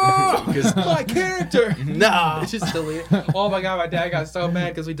My character. no, Just delete it. Oh my god, my dad got so mad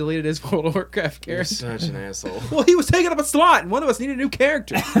because we deleted his World of Warcraft you're character. such an asshole. Well, he was taking up a slot, and one of us needed a new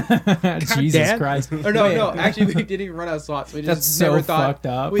character. Jesus Dad. Christ. Or no, Wait. no. Actually, we didn't even run out of slots. We just That's so never thought. fucked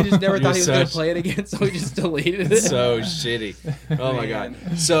up. We just never thought he was going to such- play it again, so we just deleted it. So shitty. Oh my god.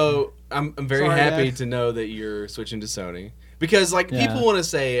 Man. So I'm very Sorry, happy Dad. to know that you're switching to Sony because like Yeah. people want to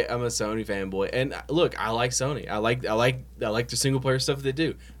say I'm a Sony fanboy, and look, I like Sony. I like the single player stuff they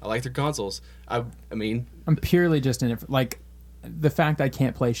do. I like their consoles. I mean, I'm purely just in it. Like, the fact I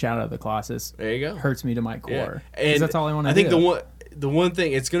can't play Shadow of the Colossus there you go. hurts me to my core. Yeah. 'Cause And that's all I want to I do. think the one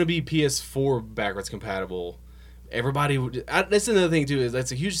thing it's going to be PS4 backwards compatible. Everybody, that's another thing too. Is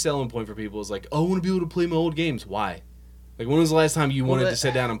that's a huge selling point for people. Is like, oh, I want to be able to play my old games. Why? Like, when was the last time you wanted to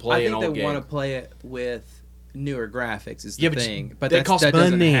sit down and play an I old think they game? want to play it with newer graphics is the Yeah, but thing. But that that costs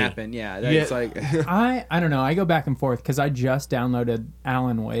doesn't money. happen. Yeah, that's Yeah. like I don't know. I go back and forth because I just downloaded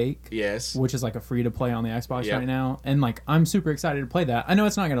Alan Wake, Yes. which is like a free to play on the Xbox Yep. right now, and like I'm super excited to play that. I know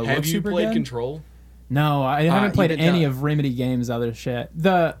it's not going to Have look you super played good. Control? No, I haven't you played did any not. of Remedy Games' other shit.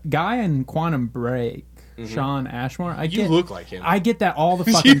 The guy in Quantum Break, Sean Ashmore, You look like him. I get that all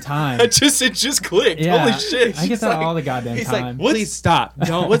the fucking time. it just clicked. Yeah, Holy shit! I get He's that like- all the goddamn he's time. like, please stop.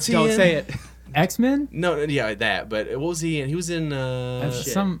 Don't what's he don't in? say it. X-Men? No, yeah, that. But what was he in? He was in That's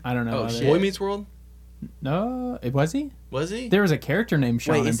shit. some I don't know. Oh, what it shit. Boy is. Meets World. No, was he? Was he? There was a character named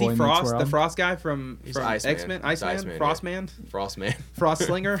Sean Wait, in is Boy he Meets Frost? World. The Frost guy from He's X-Men? Iceman. Iceman? Iceman, Frostman? Frostman. Frost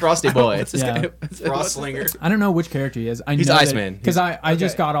Slinger? Frosty Boy. What's his Yeah. name? Frost Slinger. I don't know which character he is. He's Iceman. Because I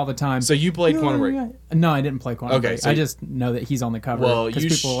just got all the time. So you played Quantum Break. No, I didn't play Quantum Okay, Break. so I you- just know that he's on the cover. Well, because you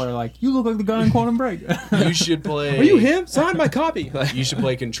people sh- are like, "You look like the guy in Quantum Break." You should play. Are you him? Sign my copy. You should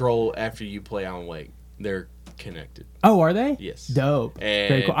play Control after you play Alan Wake. They're connected. Oh, are they? Yes. Dope. And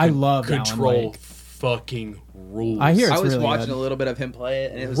Very cool. I love Control. Alan Wake. Fucking rules. I hear I it's was really watching good. a little bit of him play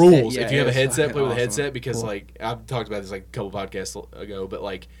it, and it was rules. yeah, If you have it a was headset, fucking play with a awesome. headset because Cool. like I've talked about this like a couple podcasts ago, but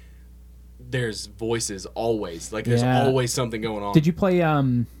like there's voices always. Like there's Yeah. always something going on. Did you play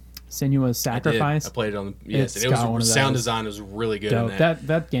Senua's I did. Sacrifice? I played it on the yes, It's and it got one was of sound those. design was really good in Dope. that.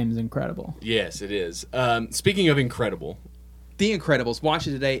 That game is incredible. Yes, it is. Speaking of incredible, The Incredibles. Watch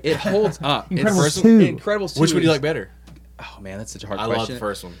it today. It holds up. Incredibles It's 2. Incredibles 2. which would you is- like better? Oh man, that's such a hard I question. love the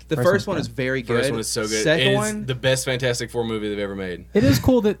first one. The First first one's one is good. very good. First one is so good. Second It is one, the best Fantastic Four movie they've ever made. It is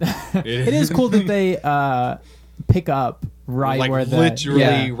cool that it is cool that they pick up right Like where the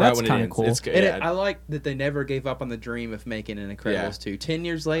literally right that's when it kinda ends. cool. It's good. and Yeah. I like that they never gave up on the dream of making an Incredibles 2. 10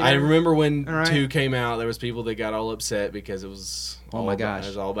 years later, I remember when All right. 2 came out, there was people that got all upset because it was Oh all my about, gosh. it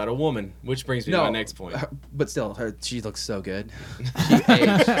was all about a woman, which brings me to my next point. But still, she looks so good. She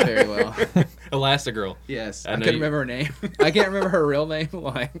aged very well. Elastigirl. Yes, I I know couldn't you- remember her name. I can't remember her real name.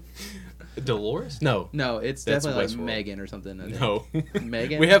 Like, Dolores? No. no, it's That's definitely like Westworld. Megan or something. I think. No.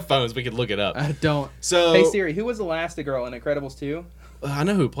 Megan? We have phones, we could look it up. I don't. So Hey Siri, who was Elastigirl in Incredibles 2? I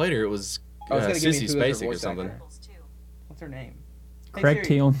know who played her. It was I was gonna give Sissy you who was her Spacek or voice something. actor. What's her name? Hey, Craig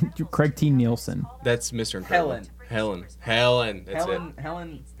Siri. Craig T. Nielsen. That's Mr. Incredible. Helen. Helen. That's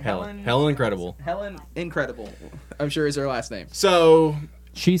Helen Incredible. Helen Incredible. I'm sure is her last name. So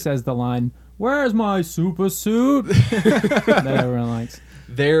She says the line, "Where's my super suit?" that everyone likes.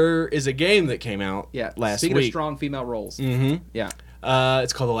 there is a game that came out Yeah. last Speaking of week. strong female roles. Mm-hmm. Yeah.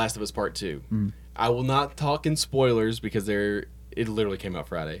 It's called The Last of Us Part 2. I will not talk in spoilers because it literally came out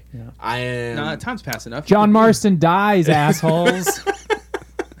Friday. Yeah. I am Nah, time's passed enough. John Marston dies, assholes.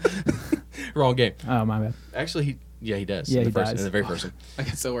 wrong game. Oh my bad. Actually, he does. Yeah, in the he first, dies. in the very first one. I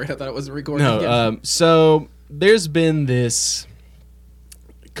got so worried. I thought it wasn't recording. No, again. so there's been this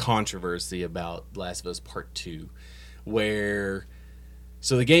controversy about Last of Us Part 2 where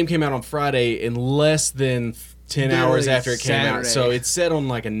so the game came out on Friday in less than 10 Literally hours after it came out. Saturday. So it's set on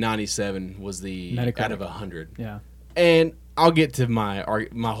like a 97 was the Metacritic. out of 100. Yeah. And I'll get to my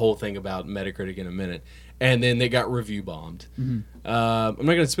whole thing about Metacritic in a minute. And then they got review bombed. I'm not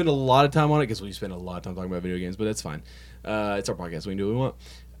going to spend a lot of time on it because we spend a lot of time talking about video games, but that's fine. It's our podcast. We can do what we want.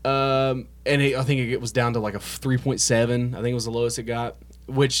 I think it was down to like a 3.7. I think it was the lowest it got,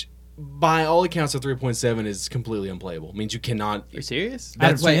 which by all accounts, a 3.7 is completely unplayable. It means you cannot. Are you serious?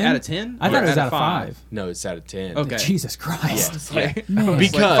 Out of Wait, 10? out of 10? I thought Or it was out of 5. No, it's out of 10. Okay. Jesus Christ. It's like- Man. I was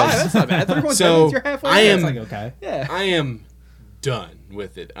Because- like, 5, that's not bad. 3.7, So, you're halfway I there. am- It's like, okay. Yeah. I am done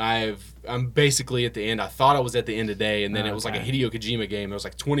with it. I'm basically at the end. I thought I was at the end today, and then it was like a Okay. Hideo Kojima game. It was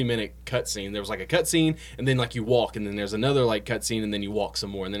like 20-minute cutscene. There was like a cutscene, and then like you walk, and then there's another like cutscene, and then you walk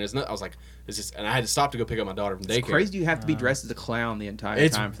some more, and then there's no. I was like, this is, and I had to stop to go pick up my daughter from daycare. It's crazy you have to be dressed as a clown the entire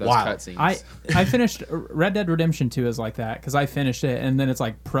It's time for those wild. cutscenes. I finished Red Dead Redemption 2 is like that because I finished it and then it's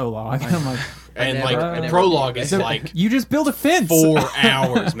like prologue. I'm like, And I like never prologue beat is it. like you just build a fence. 4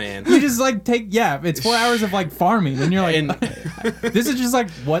 hours, man. You just like it's 4 hours of like farming, and you're like, And this is just like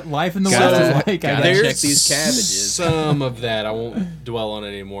what life in the Gotta- West is like. gotta I guess. check there's these cabbages. some of that. I won't dwell on it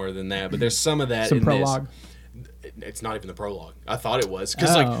any more than that. But there's some of that Some in prologue. this. It's not even the prologue. I thought it was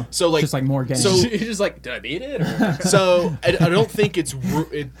because Oh, just like more games. So You're just like, did I beat it? Or? so I don't think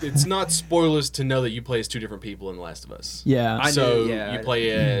it's not spoilers to know that you play as 2 different people in The Last of Us. Yeah. I So knew, yeah. you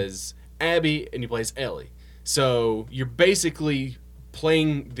play as Abby and you play as Ellie. So you're basically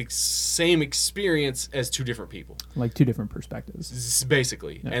playing the same experience as 2 different people, like 2 different perspectives.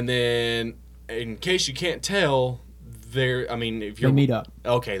 basically. And then, in case you can't tell, if They you're meet up.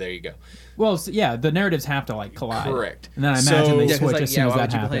 Okay, there you go. Well, yeah, the narratives have to like collide. Correct. And then I So- imagine they Yeah, 'cause, switch like, as soon as why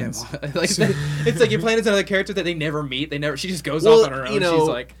that would you play him? happens. Like, it's like you're playing as another character that they never meet. She just goes Well, off on her own. you know, She's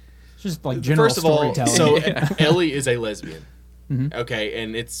like, It's just like general First of all, storytelling. so Ellie is a lesbian. Okay,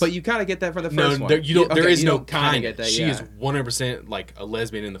 and it's but you kind of get that from the no, first one. there, you don't. Okay, there is you no don't kinda kind. get that. She Yeah. is 100% like a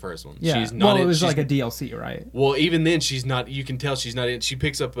lesbian in the first one. yeah. She's not. Well, in, it was she's- like a DLC, right? Well, even then, she's not. You can tell she's not. In, she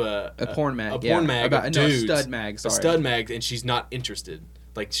picks up a porn mag. A porn yeah. mag About, of no, a dudes, stud mag. Sorry. a stud mag, and she's not interested.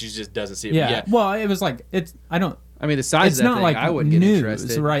 Like she just doesn't see it. Yeah. Yeah. Well, it was like I mean, the size It's of that not thing, like I wouldn't get news,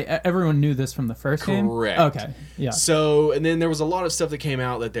 interested. right? Everyone knew this from the first game. Correct. Okay. Yeah. So, and then there was a lot of stuff that came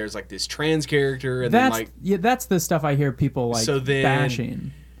out that there's like this trans character, and That's then like, that's the stuff I hear people like So then-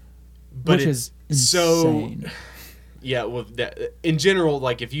 bashing, but which it's is so. insane. Yeah, well, that, in general,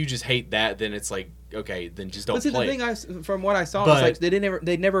 like if you just hate that, then it's like okay, then just don't But see, play. the thing from what I saw, But- was like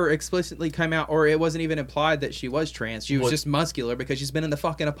they never explicitly come out, or it wasn't even implied that she was trans. She was What- just muscular because she's been in the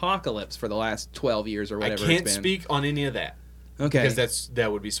fucking apocalypse for the last 12 years or I whatever. can't it's been. speak on any of that Okay. because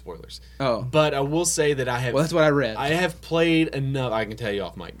that would be spoilers. Oh. But I will say that I have. Well, that's what I read. I have played enough. I can tell you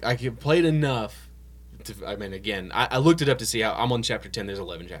off mic. I have played enough. I mean, again, I looked it up to see how I'm on chapter 10. There's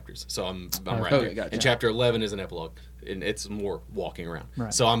 11 chapters, so I'm right Okay, there. gotcha. And chapter 11 is an epilogue, and it's more walking around.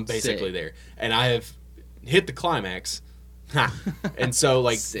 Right. So I'm basically Sick. there, and I have hit the climax. Ha. And so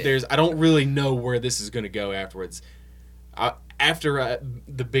like Sick. I don't really know where this is going to go afterwards. After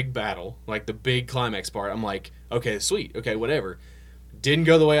the big battle, like the big climax part, I'm like, okay, sweet, okay, whatever. Didn't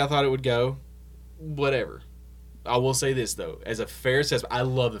go the way I thought it would go. Whatever. I will say this though, as a fair assessment, I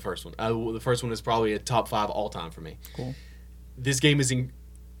love the first one. The first one is probably a top 5 all time for me. Cool. this game is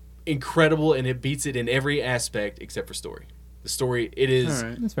incredible, and it beats it in every aspect except for story. The story, it is All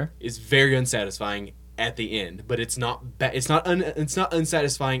right. That's fair. is very unsatisfying at the end, but it's not it's not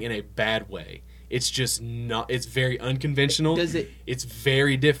unsatisfying in a bad way. It's just not. It's very unconventional. It's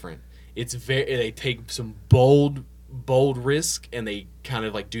very different. They take some bold risk, and they kind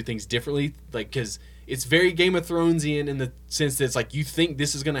of like do things differently, like because it's very Game of Thronesian in the sense that it's like you think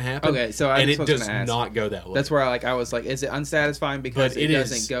this is going to happen. Okay, so and just it was does gonna ask. not go that way. That's where I was like, is it unsatisfying because But it it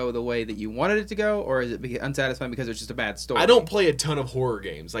doesn't is- go the way that you wanted it to go, or is it unsatisfying because it's just a bad story? I don't play a ton of horror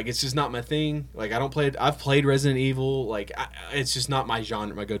games. Like, it's just not my thing. Like, I don't play it. I've played Resident Evil. Like, it's just not my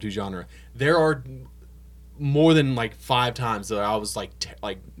genre, my go-to genre. There are more than like 5 times that I was like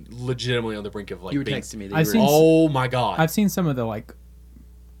legitimately on the brink of like You were being. texting me. That I've you seen- were, Oh my god! I've seen some of the like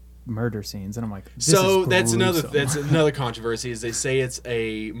murder scenes, and I'm like, this So is that's gruesome. another controversy is they say it's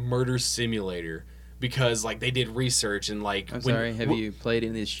a murder simulator because like they did research and like. I'm sorry. Have you played any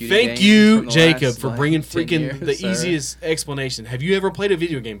of these shooting Thank games you, from the Jacob, last, for like, bringing 10 freaking years, the sir? easiest explanation. Have you ever played a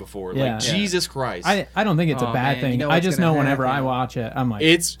video game before? Yeah. Like Yeah. Jesus Christ! I don't think it's a Oh, bad man, thing. you know I what's just gonna know whenever I happen. watch it, I'm like,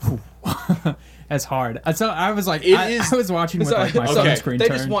 it's that's hard. So I was like, It I is- was watching with like my Okay. sunscreen They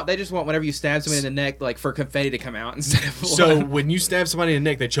turned. just want whenever you stab somebody in the neck, like for confetti to come out instead of so blood. when you stab somebody in the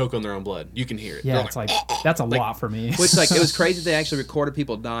neck, they choke on their own blood. You can hear it. Yeah, They're it's like that's a lot for me. Which like it was crazy they actually recorded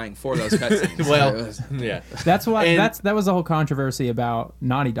people dying for those cutscenes. well, So it was- yeah. That's why And- that was the whole controversy about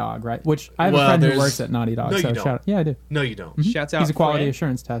Naughty Dog, right? Which I have Well, a friend who there's- works at Naughty Dog. No, so you don't. shout yeah, I do. No, you don't. shouts out. He's a quality Fred.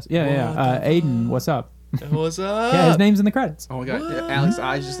 assurance test. Yeah. Aiden, what's up? What's up? Yeah, his name's in the credits. Oh my god, Alex's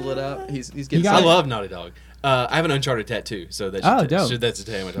eyes just lit up. He's getting. He got I it. love Naughty Dog. I have an Uncharted tattoo, so that Oh, dope. that's a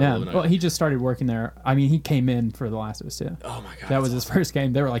tell you how much I Yeah. love Naughty Well, Dog. he just started working there. I mean, he came in for The Last of Us 2. Oh my god, That was that's his first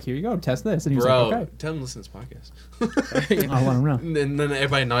game. They were like, "Here you go, test this," and he was Bro, like, "Okay." tell him to listen to this podcast. I want him to know. And then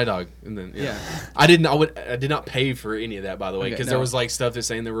everybody Naughty Dog, and then Yeah. I did not pay for any of that, by the way, Okay, because no. there was like stuff that's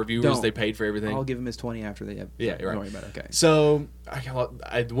saying the reviewers Don't. they paid for everything. I'll give him his 20 after they. Yeah, you're Don't right. worry about it. Okay. So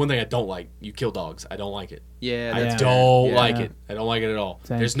one thing I don't like, you kill dogs. I don't like it. Yeah. I that's don't fair. like Yeah. it. I don't like it at all.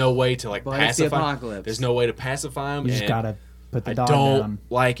 Same. There's no way to like But it's the pacify. apocalypse. There's no way to pacify them. You just gotta put the I dog don't down.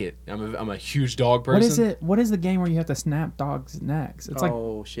 like it. I'm a huge dog person. What is it? What is the game where you have to snap dogs' necks? It's like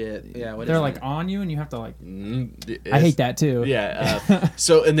Oh shit. Yeah. What they're is like it? on you, and you have to like. Mm, I hate that too. Yeah.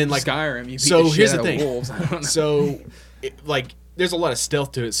 So and then like Skyrim. You beat so the shit here's out the of thing. wolves. I don't know. So like there's a lot of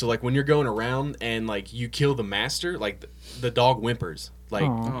stealth to it. So like when you're going around and like you kill the master, like the dog whimpers. Like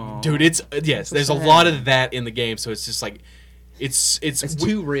Aw. dude, it's yes. so There's a sad. lot of that in the game. So it's just like it's It's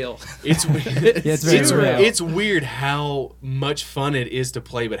too real. It's it's very real. it's weird how much fun it is to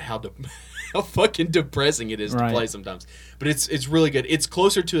play, but how how fucking depressing it is Right. to play sometimes. But it's really good. It's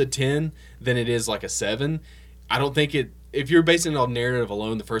closer to a 10 than it is like a 7. I don't think it. If you're basing it on narrative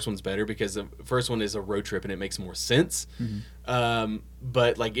alone, the first one's better because the first one is a road trip and it makes more sense.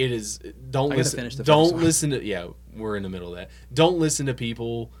 But like it is, don't gotta listen. finish the first Don't one. listen to. Yeah, we're in the middle of that. Don't listen to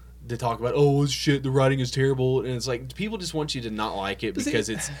people that talk about oh shit, the writing is terrible, and it's like people just want you to not like it because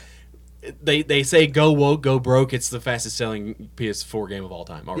it's. They say go woke, go broke. It's the fastest selling PS4 game of all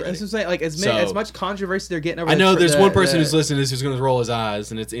time Yeah, already. that's what I'm saying. Like as So- much controversy they're getting over. I know there's one person who's who's listening to this who's going to roll his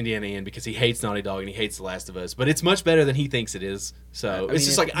eyes, and it's Indiana Ian because he hates Naughty Dog and he hates The Last of Us. But it's much better than he thinks it is. So I it's mean,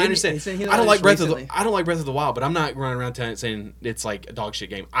 just like I understand. he I don't like just Breath of the recently- I don't like Breath of the Wild, but I'm not running around saying it's like a dog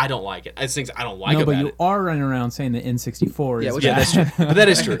shit game. I don't like it. It's things I don't like No, but about you it. are running around saying the N64 Yeah, is which- Yeah, bad. that's true. But that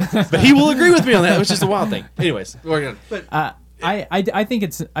is true. But he will agree with me on that, which is the wild thing. Anyways, we're gonna. I think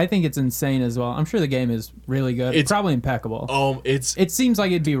it's insane as well. I'm sure the game is really good. It's It's- probably impeccable. It's It seems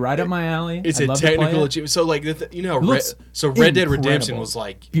like it'd be right up my alley. it's I'd a love to play technical it. achievement. So like you know, Looks Red Dead Redemption incredible. was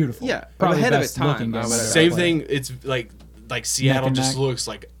like Beautiful. Yeah, probably ahead the of best its time, looking game I would I've say. ever same played. thing. It's like Seattle and just neck. looks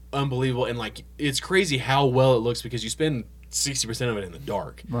like unbelievable, and like it's crazy how well it looks because you spend 60% of it in the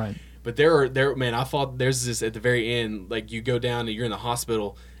dark. Right. But man, I thought there's this at the very end, like you go down and you're in the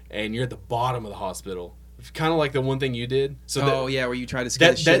hospital and you're at the bottom of the hospital, kind of like the one thing you did. So Oh yeah, where you try to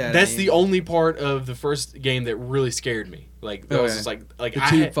scare the shit out of that's me. the only part of the first game that really scared me. Like that was Okay. just like The I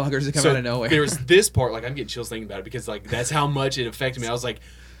two had- fuckers that come so out of nowhere. There's this part, like I'm getting chills thinking about it because like that's how much it affected me. I was like.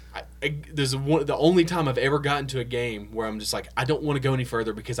 The only time I've ever gotten to a game where I'm just like I don't want to go any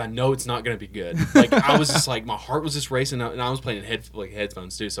further because I know it's not going to be good. Like I was just like my heart was just racing, and I was playing in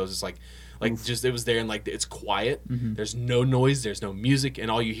headphones too, so I was just like just it was there and like it's quiet. Mm-hmm. There's no noise, there's no music,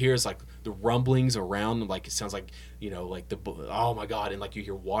 and all you hear is like the rumblings around. Like it sounds like like oh my god, and like you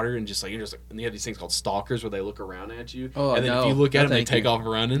hear water and just like you're just like and you have these things called stalkers where they look around at you, Oh, and then no. if you look No, at them, they thank take you. off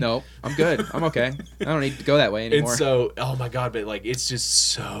running. No, I'm good. I'm okay. I don't need to go that way And anymore. so, oh my god, but like it's just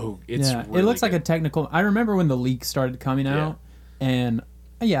so it's yeah, really it looks like good. a technical. I remember when the leaks started coming out, and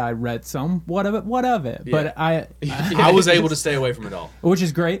yeah, I read some. What of it? Yeah. But I was able to stay away from it all. which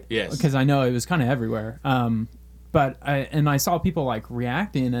is great. Yes. Because I know it was kind of everywhere. But I saw people like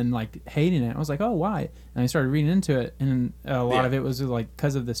reacting and like hating it. I was like, oh, why? And I started reading into it, and a lot of it was like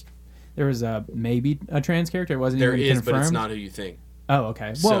because of this. There was maybe a trans character. It wasn't There even is, confirmed. but it's not who you think. Oh,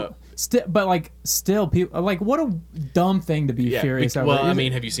 okay. So- Well, still, people like what a dumb thing to be Yeah. furious over. Well, I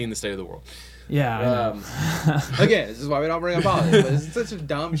mean, have you seen the state of the world? yeah. I know. Again, this is why we don't bring up politics. But it's such a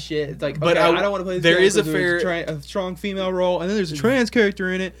dumb shit. It's like, But okay, I- I don't want to play this there game is a because there's fair- a strong female role, and then there's a trans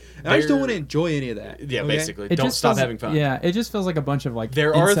character in it, and I just don't There- want to enjoy any of that. Yeah, okay? basically. It Don't just stop feels- having fun. Yeah, it just feels like a bunch of like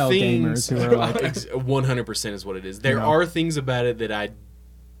There are incel things. gamers who are like, 100% is what it is. There Yeah. are things about it that I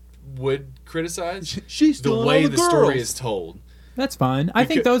would criticize. She's The still way all the girls. story is told. that's fine. I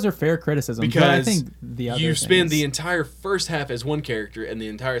think Because- those are fair criticisms. Because but I think the other you spend things- the entire first half as one character and the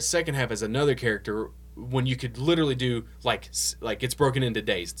entire second half as another character when you could literally do like it's broken into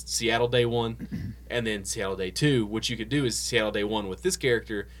days. Seattle Day 1 and then Seattle Day 2. What you could do is Seattle Day 1 with this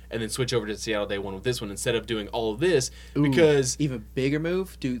character and then switch over to Seattle Day 1 with this one instead of doing all of this because Even bigger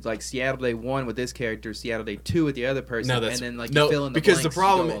move, do like Seattle Day 1 with this character, Seattle Day 2 with the other person, no, and that's then like no, you fill in the because blanks the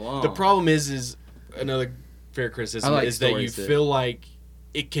as you go along. problem is another fair criticism I like is that you stories that- feel like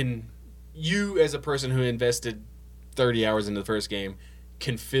it can you as a person who invested 30 hours into the first game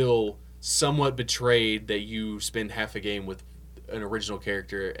can feel somewhat betrayed that you spend half a game with an original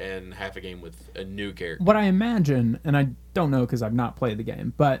character and half a game with a new character. What I imagine, and I don't know because I've not played the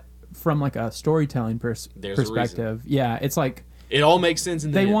game, but from like a storytelling There's a perspective, yeah, it's like It all makes sense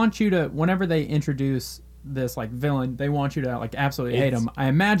in the they end. want you to, whenever they introduce this like villain, they want you to like absolutely hate It's- them. I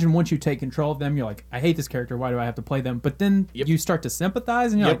imagine once you take control of them, you're like, I hate this character. Why do I have to play them? But then Yep. you start to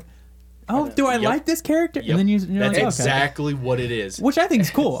sympathize, and you're Yep. like, oh, do I Yep. like this character? Yep. And then you're That's like, exactly what it is. okay. Which I think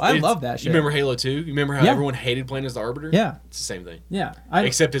is cool. I It's- love that shit. You remember Halo 2? You remember how Yeah. everyone hated playing as the Arbiter? Yeah. It's the same thing. Yeah.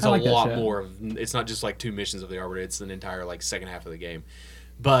 Except it's I a like that lot shit. more. It's not just like 2 missions of the Arbiter. It's an entire like second half of the game.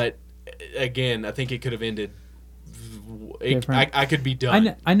 But again, I think it could have ended. Different. I could be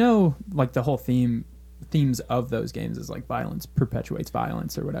done. I know like the whole themes of those games is like violence perpetuates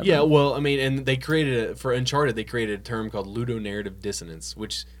violence or whatever. Yeah, well, I mean, and they created for Uncharted. They created a term called ludonarrative dissonance,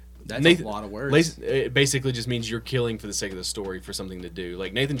 which That's a lot of words. It basically just means you're killing for the sake of the story for something to do.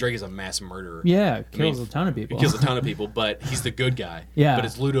 Like Nathan Drake is a mass murderer. Yeah, kills I mean, a ton of people. He kills a ton of people, but he's the good guy. Yeah. But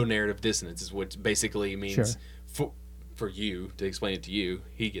it's ludonarrative dissonance is what basically means Sure. for you to explain it to you.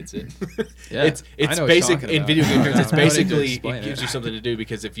 He gets it. Yeah, it's I know what you're basic talking in about. video game terms. It's I don't need to basically explain it gives it. you something to do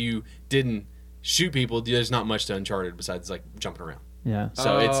because if you didn't shoot people, there's not much to Uncharted besides like jumping around. Yeah.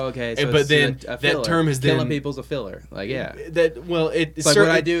 So it's okay. and- but it's then a filler. that term has killing then people's a filler. Like yeah, that well it it's like what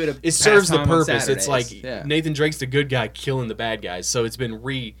I do. it serves the time on purpose. It's like Saturdays. Yeah. Nathan Drake's the good guy killing the bad guys. So it's been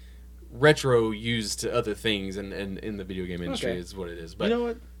retro used to other things and in the video game industry Okay. is what it is. But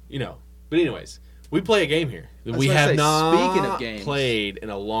You know what? But anyways, we play a game here that I was we gonna have say, not speaking of games. played in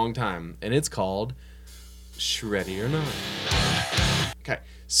a long time, and it's called Shreddy or Not. Okay,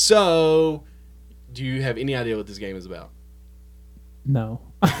 so do you have any idea what this game is about? No.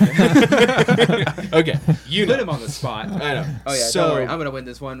 Okay, you know. Put him on the spot. I know. Oh yeah, so don't worry. I'm gonna win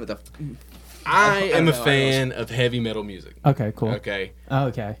this one with a. I am a I know. fan of heavy metal music. Okay. Cool. Okay,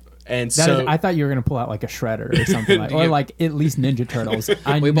 Okay. and That so is, I thought you were gonna pull out like a shredder or something like, or Yeah. like at least Ninja Turtles.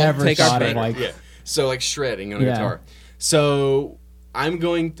 I We both never take our thought of banner. like. yeah, so like shredding on a Yeah. guitar. So I'm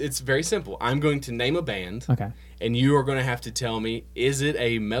going. It's very simple. I'm going to name a band. Okay. And you are going to have to tell me, is it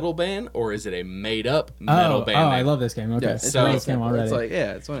a metal band or is it a made-up metal Oh, band? I name? love this game. Okay. Yeah, it's So- pretty This game simple. already. It's like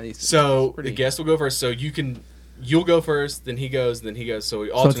it's one of these. So it's pretty- the guest will go first. So you'll go first, then he goes, then he goes. So we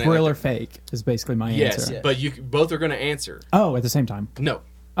So alternate. it's real or like fake is basically my yes, answer. but you both are going to answer. Oh, at the same time. No,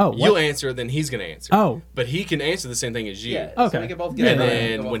 Oh, you'll what? answer, then he's going to answer. Oh. but he can answer the same thing as you. Yeah. Okay. So we can both Yeah, get And it right. then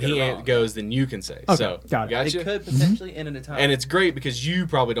We can when both he get it wrong. goes, then you can say. Okay, So got it. Gotcha. It could potentially end in a tie. And it's great because you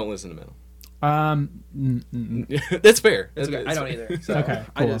probably don't listen to metal. That's fair. It's okay. I don't either. So Okay,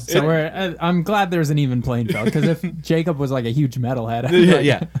 I cool. just So I'm glad there's an even playing field because if Jacob was like a huge metalhead, I'd be Yeah, like,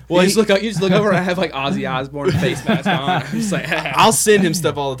 yeah. Well, you just look over and I have like Ozzy Osbourne face mask on. I'm just like, I'll send him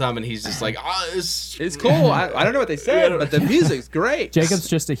stuff all the time, and he's just like, it's cool. I don't know what they said, but the music's great. Jacob's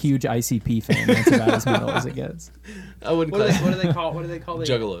just a huge ICP fan. That's about as metal as it gets. I wouldn't What class. do they call? What do they call it?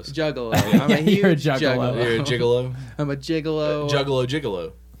 Juggalos. Juggalo. I'm a huge You're a juggalo. You're a gigolo. I'm a gigolo.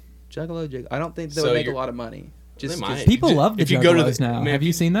 Gigolo. Juggalo. I don't think they So would make a you're- lot of money. Just They might. just- People love the If you go to juggalos the- now. man, Have if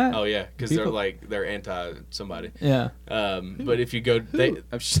you seen that? Oh yeah, because People- they're anti somebody. Yeah. But if you go,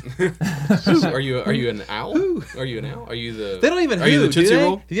 are you an owl? Are you an owl? Are you the? They don't even Are you who, the do Tootsie they?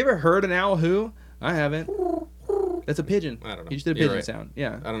 Roll? Have you ever heard an owl who? I haven't. That's a pigeon. I don't know. You just did a You're pigeon right. sound.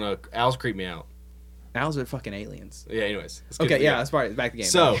 Yeah. I don't know. Owls creep me out. Owls are fucking aliens. Yeah. Anyways. let's get to Okay, the yeah, game. that's part back to the game.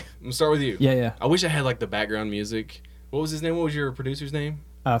 So I'm gonna start with you. Yeah. I wish I had like the background music. What was his name? What was your producer's name?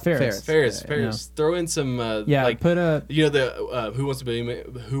 Ferris. Ferris. Ferris. Throw in some. Yeah, Like put a. you know the Who Wants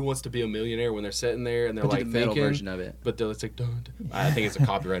to Be a Millionaire when they're sitting there and they're We'll do like the metal thinking, version of it. but it's like dun, dun. I think it's a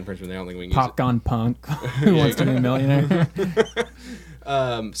copyright infringement. I don't think we can use Popcorn Punk, who wants to be a millionaire?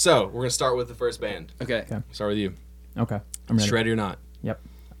 it. So we're gonna start with the first band. Okay. Okay. Start with you. Okay, I'm ready. Shreddy or not? Yep.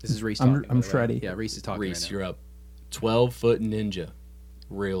 This is Reese I'm talking. by the way. Shreddy. Yeah, Reese is talking. Reese, right you're up. 12-foot ninja,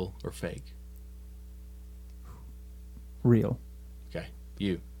 real or fake? Real. Okay,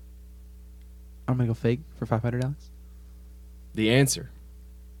 you. I'm gonna go fake for $500. The answer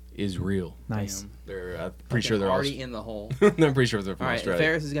is real. Nice. They're pretty sure they're already in the hole. I'm pretty sure they're from All right, Australia.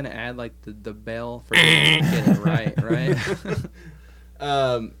 Ferris is gonna add like the bell for get it right.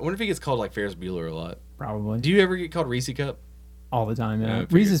 I wonder if he gets called like Ferris Bueller a lot. Probably. Do you ever get called Reese Cup? All the time, Yeah, I yeah.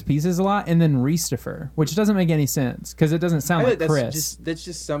 figured. Reese's Pieces a lot, and then Reestifer, which doesn't make any sense because it doesn't sound like Chris. That's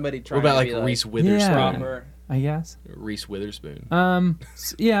just somebody What trying. about to like be Reese Witherspoon? Yeah. proper. I guess. Reese Witherspoon.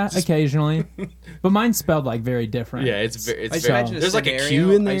 Yeah, occasionally, but mine's spelled like very different. Yeah, it's very. I It's just very. imagine a There's like a scenario-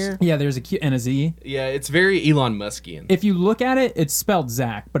 Q in I just- there. Yeah, there's a Q and a Z. Yeah, it's very Elon Muskian. If you look at it, it's spelled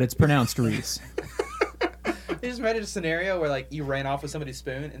Zach, but it's pronounced Reese. I just imagine a scenario where like you ran off with somebody's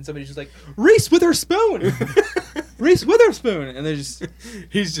spoon and somebody's just like Reese with her spoon, Reese with her spoon, and they're just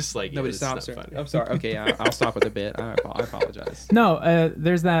He's just like nobody yeah, stops this her. is not funny. I'm sorry. Okay, I'll stop with the bit. I apologize. No,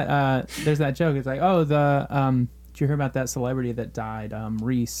 there's that joke. It's like, oh, did you hear about that celebrity that died?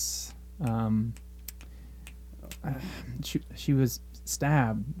 Reese. She was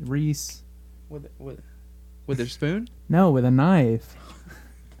stabbed. Reese. With their spoon? No, with a knife.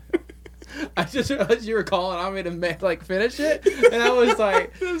 I just realized you were calling on me to like finish it, and I was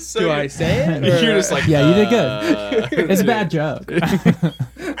like, So "Do good. I say it?" You're just like, Yeah, you did good. It's a bad joke.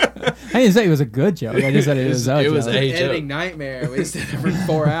 I didn't say it was a good joke. I just said it was a It was joke. a editing joke. nightmare. We just did it for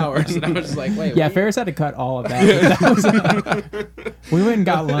 4 hours, and I was just like, "Wait, Yeah, what? Ferris had to cut all of that. We went and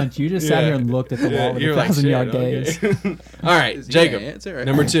got lunch. You just sat Yeah. here and looked at the wall with You're a like, 1,000-yard shit, gaze. okay. All right, Is he Jacob. gonna answer, or-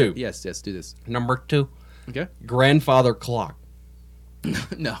 Number 2. Yes, do this. Number 2. Okay. Grandfather clock.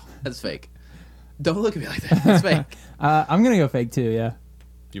 No, that's fake. Don't look at me like that. That's fake. I'm gonna go fake too. Yeah.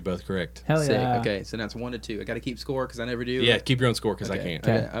 You're both correct. Hell Sick. yeah. Okay, so now it's 1-2. I got to keep score because I never do. Yeah, keep your own score because I Okay. can't.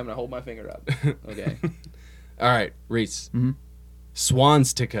 Okay. I'm gonna hold my finger up. Okay. All right, Reese. Mhm.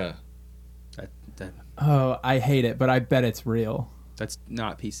 Swanstica. that, Oh, I hate it, but I bet it's real. that's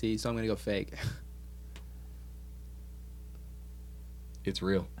not PC, so I'm gonna go fake. It's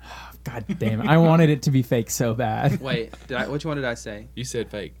real. God damn it! I wanted it to be fake so bad. Wait, which one did I say? You said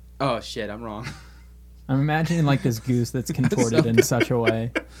fake. Oh shit, I'm wrong. I'm imagining like this goose that's contorted in such a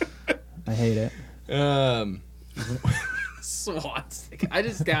way. I hate it. Swastika. I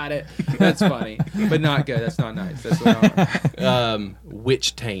just got it. That's funny, but not good. That's not nice. That's what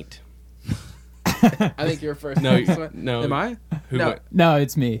Witch taint. I think you're first. No, Next one. no. Am I? Who No. went? No,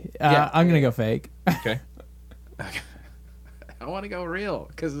 it's me. Yeah. I'm gonna go fake. Okay. I want to go real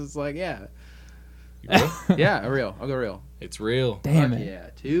because it's like yeah, You real? yeah, real. I'll go real. It's real. Damn Fuck it. Yeah,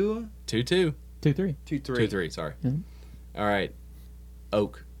 2, 2-2. 2-3. 2, 3. 2-3. Sorry. Mhm. All right.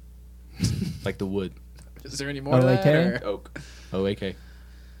 Oak. Like the wood. Is there any more to that? OAK? or- Oak. O-A-K.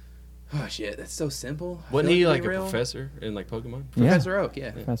 Oh shit, that's so simple. Wasn't Feel he it'd like be a real. professor in like Pokemon? Yeah. Professor Oak,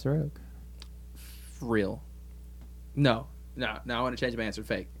 yeah. Professor Oak. Real. No. I want to change my answer.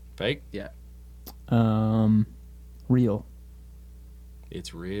 Fake. Fake? Real.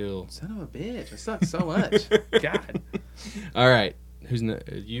 It's real. Son of a bitch. I suck so much. God. All right. Who's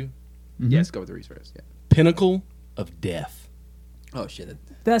you? Mhm. Yes, go with the Reese first. Yeah. Pinnacle of Death. Oh shit.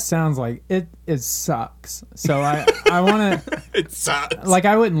 That sounds like it. It sucks. So I want to It sucks. like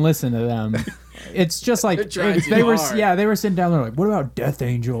I wouldn't listen to them. It's just like They're trying if too they were hard. they were sitting down there like, what about Death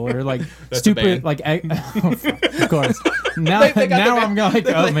Angel or like That's a stupid band. like of course. Now They got now the I'm band. going like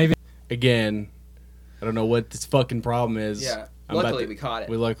oh maybe Again, I don't know what this fucking problem is. Yeah. I'm about Luckily to- we caught it.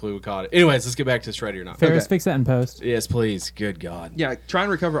 Luckily we caught it. Anyways, let's get back to Shreddy or not. Ferris, Okay. fix that in post. Yes, please. Good God. Yeah, try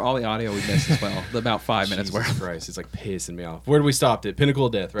and recover all the audio we missed as well. About 5 minutes Jesus worth. Christ, it's like pissing me off. Where did we stop it? Pinnacle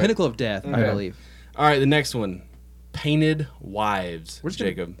of Death, right? Pinnacle of Death, I Okay. believe. All right, the next one. Painted Wives. We're just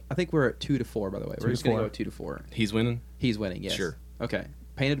gonna- Jacob. I think we're at 2 to 4, by the way. We're 2 just to going to 4. go 2 to 4. He's winning. He's winning, yes. Sure. Okay.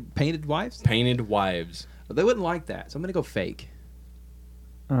 Painted wives? Painted Wives. They wouldn't like that, so I'm going to go fake.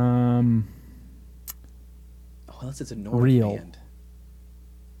 Um, Oh, unless it's a Nordic Real. band.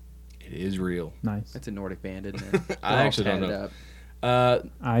 It is real. nice. That's a Nordic band, isn't it? I They're all actually don't tatted know. up.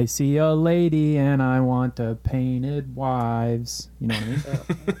 I see a lady and I want a painted wives. You know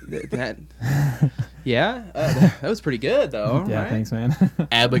what I mean? Yeah, that was pretty good though. Yeah, right? thanks, man.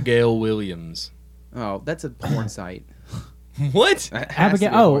 Abigail Williams. Oh, that's a porn site. What? That has to be a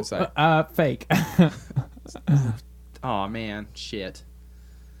Abigail. porn site. Fake. Oh man, shit.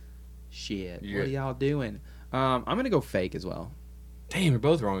 You're- What are y'all doing? I'm gonna go fake as well. Damn, you're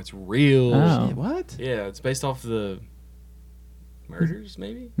both wrong. It's real. Oh. Shit, what? Yeah, it's based off the murders,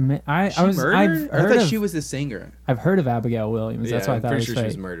 maybe. I've Murdered? I heard thought of, she was the singer. I've heard of Abigail Williams. That's why I I'm thought it pretty was sure fake. she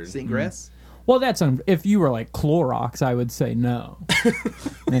was murdered. Singress? Well, that's if you were like Clorox, I would say no.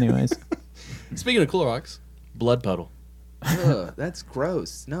 Anyways, Speaking of Clorox, blood puddle, Ugh, that's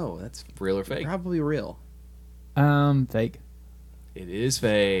gross. No, that's real or fake? probably real. fake. It is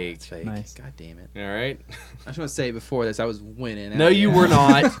fake. It's fake. Nice. God damn it. All right. I just want to say before this, I was winning. No, you were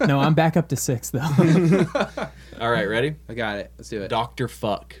not. No, I'm back up to 6 though. All right, ready? I got it. Let's do it. Dr.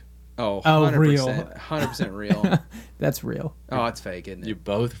 Fuck. Oh, Oh, 100%, real. 100% real. That's real. Oh, it's fake, isn't You're it?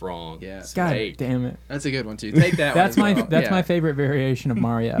 both wrong. Yeah. It's God fake. damn it. That's a good one, too. Take that That's one. my as well. that's Yeah. my favorite variation of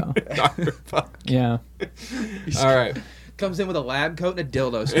Mario. Dr. Fuck. Yeah. All right. Comes in with a lab coat and a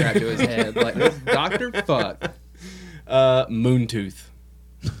dildo strapped to his head. Like, Dr. Fuck. Moontooth.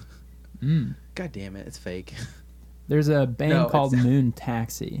 God damn it. It's fake. There's a band No, called it's- Moon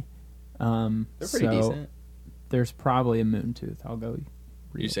Taxi. They're pretty so decent. there's probably a moon tooth. I'll go.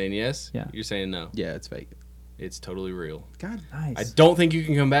 You saying yes? Yeah. You're saying no. Yeah, it's fake. It's totally real. God. Nice. I don't think you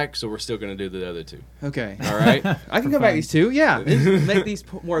can come back, so we're still going to do the other two. Okay. All right? I can For come back fun. these two. Yeah. Make these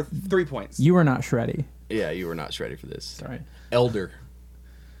worth 3 points. You were not shreddy. Yeah, you were not ready for this. Sorry. Elder.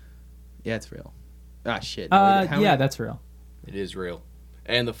 Yeah, it's real. Ah, shit. Yeah, How many- that's real. It is real.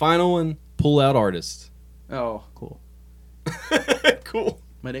 And the final one, pull out artist. Oh, Cool. Cool.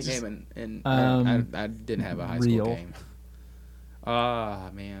 my nickname and Um, I didn't have a high real. school game. Ah,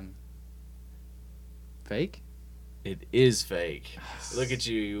 man. Fake? It is fake. Look at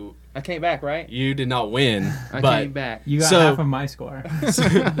you. I came back, right? You did not win. I but came back. You got So- half of my score.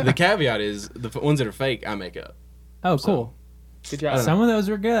 the caveat is the ones that are fake, I make up. Oh, So, cool. Good I job. don't Some of those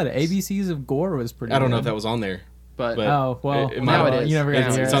were good. ABCs of Gore was pretty. I don't know good. if that was on there. But, but- Oh well, It now might- it is. You never got Now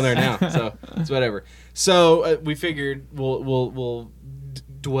to hear It's it. on there now, so it's whatever. So we figured we'll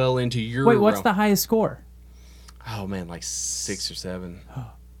dwell into your. Wait, what's realm. the highest score? Oh man, like 6 or 7.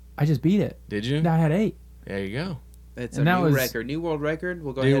 I just beat it. Did you? I had 8. There you go. it's and a that new was- record. New world record.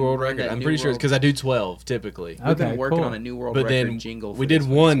 We'll go ahead New and world run record. that I'm new pretty sure it's world- because I do 12 typically. We've been Okay, working cool. on a new world But record then jingle. we for did this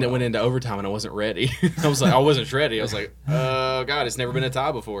one as that well. went into overtime and I wasn't ready. I wasn't ready. I was like, oh god, it's never been a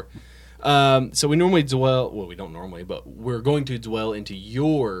tie before. So we normally dwell. Well, we don't normally, but we're going to dwell into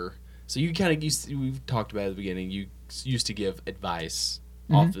your. So you kind of used. We've talked about it at the beginning. You used to give advice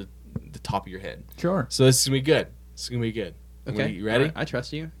off the top of your head. Sure. So this is gonna be good. This is gonna be good. Okay. You ready? Alright, I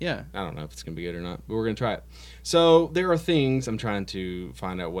trust you. Yeah. I don't know if it's gonna be good or not, but we're gonna try it. So there are things I'm trying to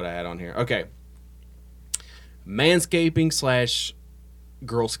find out what I had on here. Okay. Manscaping /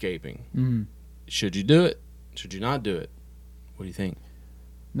 girlscaping. Mm, Should you do it? Should you not do it? What do you think?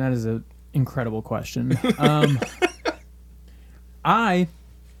 that is an incredible question. I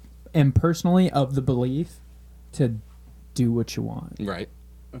am personally of the belief to do what you want. Right.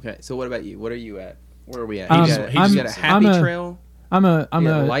 Okay. So what about you? What are you at? Where are we at? Um, you got a, I'm- you got a happy I'm a- trail. I'm You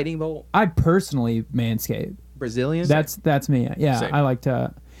got a a lightning bolt. I personally manscape. Brazilian. That's me. Yeah, Same. I like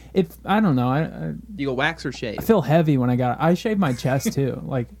to. If I don't know, I you go wax or shave. feel heavy when I got. I shave my chest too.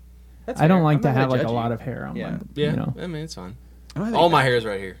 Like That's I don't fair. like I'm to not gonna have like judge a you. lot of hair on Yeah. my. Yeah. You know. I mean, it's fine. I don't have All any my back- hair is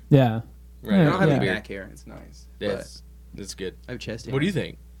right here. Yeah. Right. I don't have Yeah. any back hair. It's nice. Yes. That's good. But I have chest hair. What do you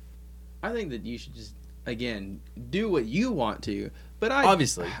think? I think that you should just again do what you want to. But I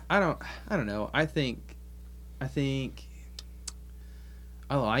Obviously. I don't know. I think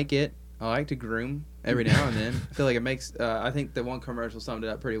I like it. I like to groom every now and then. I feel like it makes. I think the one commercial summed it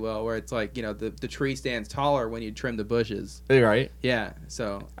up pretty well, where it's like the tree stands taller when you trim the bushes. You're right. Yeah.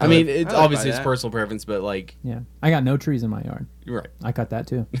 So I mean, live- it's I live by obviously it's that. personal preference, but like, Yeah. I got no trees in my yard. you're right. I cut that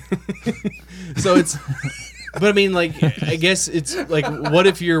too. So it's, but I mean, like, I guess it's like, what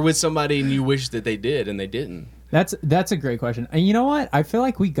if you're with somebody and you wish that they did and they didn't? That's a great question. And you know what? I feel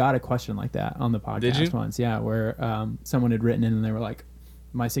like we got a question like that on the podcast Did you? once. Yeah, where someone had written in and they were like,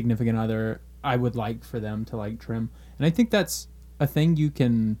 "My significant other, I would like for them to like trim." And I think that's a thing you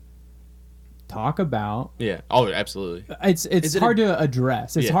can talk about. Yeah. Oh, absolutely. It's Is it hard to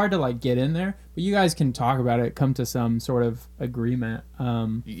address. It's Yeah. hard to like get in there, but you guys can talk about it, come to some sort of agreement.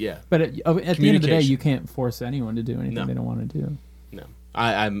 Yeah. But at the end of the day, Communication. you can't force anyone to do anything No. they don't want to do. No.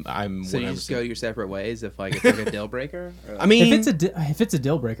 I'm. So you 100%. just go your separate ways if like it's like a deal breaker. Or like- I mean, If it's a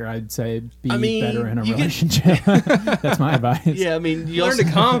deal breaker, I'd say be I mean, better in a you get- relationship. That's my advice. yeah. I mean, you learn also,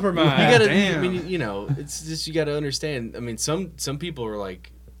 to compromise. You gotta. Damn. I mean, you know, it's just you gotta understand. I mean, some people are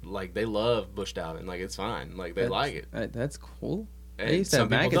like they love bushed out and like it's fine. Like they like it. That's cool. They used to have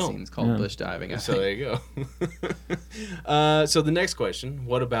magazines called Bush Diving. So there you go. So the next question: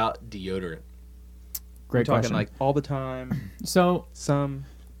 what about deodorant? Great talking question. like all the time. So Some.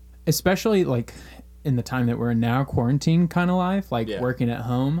 especially like in the time that we're in now, quarantine kind of life, like Yeah. working at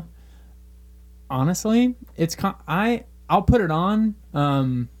home. Honestly, it's I'll put it on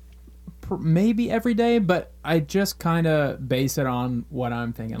maybe every day, but I just kind of base it on what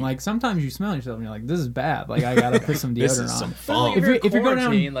I'm thinking. Like sometimes you smell yourself and you're like, this is bad. Like I gotta put some deodorant This is on. some fun. If you're going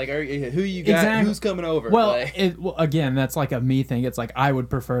down, like, who you got? Exactly. Who's coming over? well, Like, well, again, that's like a me thing. It's like I would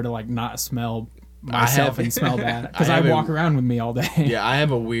prefer to like not smell myself and smell bad because I walk around with me all day. Yeah, I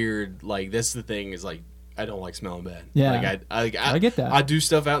have a weird like. That's the thing is like I don't like smelling bad. Yeah. like I get that. I do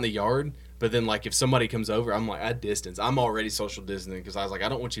stuff out in the yard, but then like if somebody comes over, I'm like I distance. I'm already social distancing because I was like I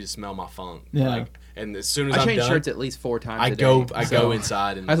don't want you to smell my funk. Yeah. Like, and as soon as I I'm change done, shirts at least 4 times. I a go day, I so- go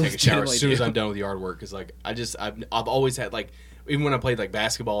inside and I take a shower as legitimately soon as do. I'm done with yard work because like I've always had like even when I played like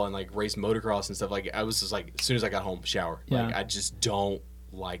basketball and like raced motocross and stuff like I was just like as soon as I got home shower. Yeah. Like I just don't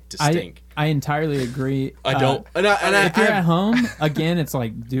like to stink. I entirely agree. I don't. And I If you're at home, again, it's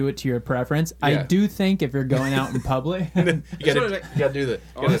like do it to your preference. I Yeah. do think if you're going out in public, you That's gotta what I- do that.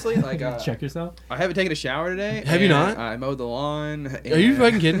 Honestly, like check yourself. I haven't taken a shower today. Have you and not? I mowed the lawn. Are you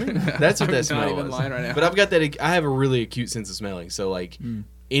fucking kidding me? That's what I'm that smell not even was. lying right now. But I've got that. I have a really acute sense of smelling. So like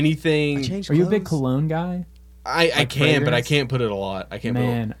anything, changed Are you a big clothes. cologne guy? I like can, but I fragrance? can't put it a lot. I can't. Put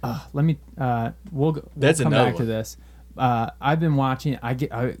Man, let me. We'll That's come another back to one. this. I've been watching. I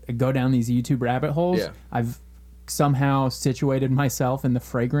go down these YouTube rabbit holes. Yeah. I've somehow situated myself in the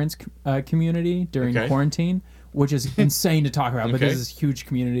fragrance community during Okay. quarantine, which is insane to talk about. But Okay. there's this huge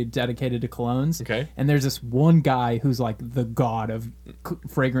community dedicated to colognes. Okay. And there's this one guy who's like the god of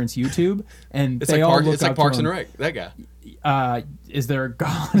fragrance YouTube, and It's they like all Park, look it's up like to Parks him. and Rec. That guy, Is there a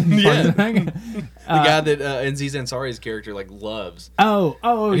god? In Yeah. Parks and Rec? the guy that Aziz Ansari's character like loves.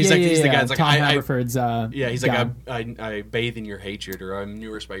 Oh, He's yeah, like- yeah, he's the yeah. guy that's like, Tom I- Haverford's. Yeah, he's like god. I bathe in your hatred, or I'm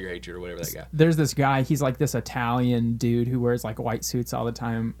nourished by your hatred, or whatever that guy. There's this guy. He's like this Italian dude who wears like white suits all the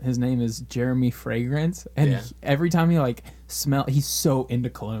time. His name is Jeremy Fragrance, and Yeah. every time he like smell, he's so into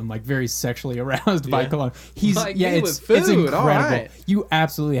cologne, like very sexually aroused by Yeah. cologne. He's Like yeah, me it's with it's food, incredible. all right. You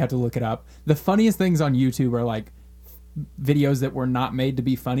absolutely have to look it up. The funniest things on YouTube are like videos that were not made to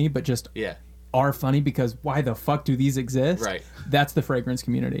be funny, but just Yeah, are funny because why the fuck do these exist? Right. That's the fragrance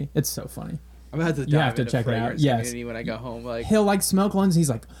community. It's so funny. I'm gonna have to You dive have to into check it out. fragrance Yes. community when I go home. Like, He'll like smell colognes. He's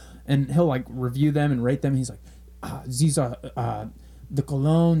like, and he'll like review them and rate them. He's like, these are the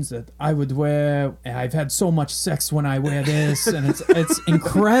colognes that I would wear. And I've had so much sex when I wear this, and it's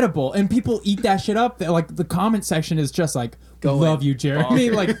incredible. And people eat that shit up. They're like the comment section is just like, Going love you, Jeremy.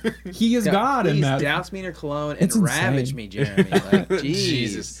 bonkers. Like he is God in please that. douse me in your cologne and It's insane. ravage me, Jeremy. Like, jeez.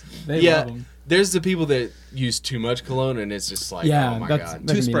 Jesus. They yeah. love 'em. There's the people that use too much cologne, and it's just like, Yeah, oh my that's- god.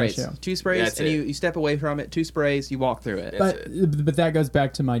 that- Two can be an sprays. issue. Two sprays, That's and it. you step away from it. 2 sprays, you walk through it. That's But that goes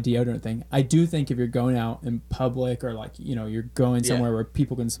back to my deodorant thing. I do think if you're going out in public or like you're going somewhere where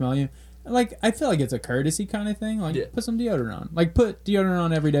people can smell you, like I feel like it's a courtesy kind of thing. Like Yeah. put some deodorant on. Like put deodorant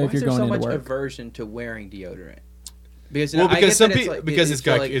on every day Why if is you're there going so into much work. aversion to wearing deodorant? Because Well, I because get some that people like, because you it's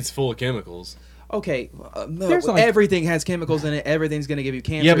feel got like, it's full of chemicals. okay. No, There's, like- everything has chemicals in it. Everything's gonna give you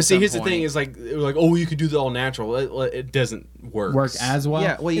cancer. Yeah, at but see, some here's the point. thing: is like oh, you could do that all natural. It doesn't work. Work as well.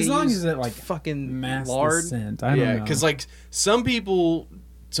 Yeah, well, you as long use as it like fucking masks the lard. scent. I don't Yeah, know. because like some people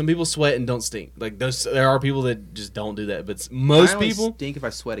sweat and don't stink. Like there are people that just don't do that. But I most only people, stink if I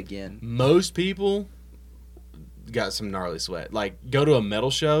sweat again. most people got some gnarly sweat. Like go to a metal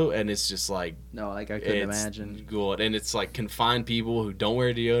show and it's just like No, like I couldn't it's imagine. good, and it's like confined people who don't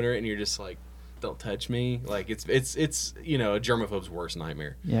wear deodorant, and you're just like, don't touch me. Like it's a germaphobe's worst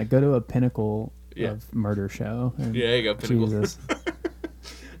nightmare. yeah, go to a pinnacle Yeah. of murder show. and- Yeah, there you go. Pinnacle. Jesus.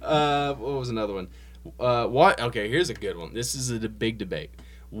 What was another one? Okay, here's a good one. This is a big debate.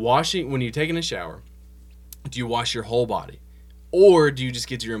 Washing when you're taking a shower, do you wash your whole body, or do you just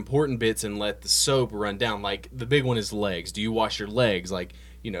get to your important bits and let the soap run down? Like the big one is legs. Do you wash your legs, like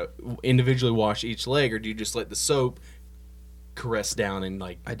individually wash each leg, or do you just let the soap caress down and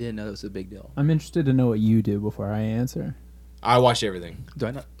like? I didn't know it was a big deal. I'm interested to know what you do before I answer. I wash everything.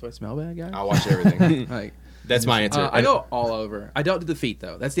 Do I smell bad, guy? I wash everything. Like That's my answer. I go all over. I don't do the feet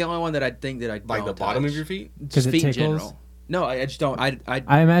though. That's the only one that I think that I like don't the bottom touch. of your feet. Just 'Cause it feet in tickles? general. No, I just don't. I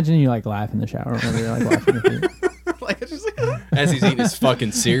I imagine you like laugh in the shower whenever you're like washing your feet. like it's just like. As he's eating his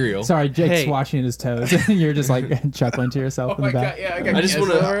fucking cereal. Sorry, Jake's Hey. washing his toes. And you're just like chuckling to yourself in the back. Yeah, I got I just yes,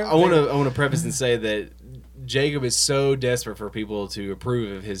 want to. over. I want to preface and say that Jacob is so desperate for people to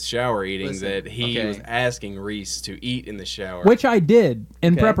approve of his shower eating that he was asking Reese to eat in the shower. Which I did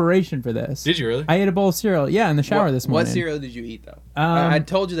in preparation for this. Did you really? I ate a bowl of cereal. Yeah, in the shower this morning. What cereal did you eat though? I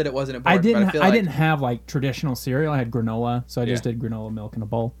told you that it wasn't important. I didn't have like traditional cereal. I had granola, so I just did granola milk in a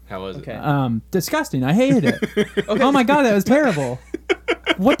bowl. How was it? Okay. Disgusting. I hated it. Oh my god, that was terrible.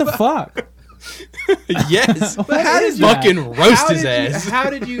 What the fuck? Yes. But how did you fucking roast his ass? How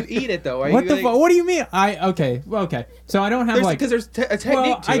did you eat it though? What the fuck? What do you mean? Okay. So I don't have because there's a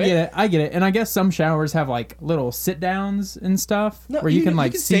technique to it. I get it, and I guess some showers have like little sit downs and stuff where you can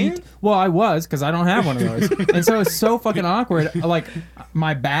like seat. stand? Well, I was because I don't have one of those, and so it's so fucking awkward. Like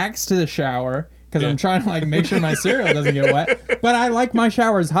my back's to the shower. Because I'm trying to like make sure my cereal doesn't get wet, but I like my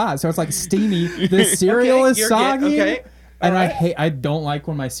showers hot, so it's like steamy. The cereal is soggy. And I don't like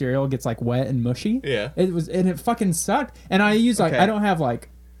when my cereal gets like wet and mushy. Yeah. It fucking sucked. And I use like I don't have like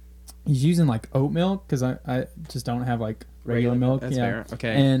he's using like oat milk because I just don't have like regular milk. That's fair.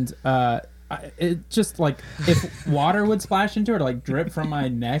 Okay. And it just like if water would splash into it or like drip from my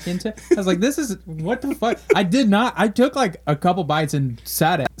neck into it, I was like, this is what the fuck. I took like a couple bites and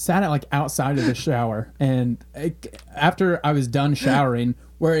sat it like outside of the shower, and after I was done showering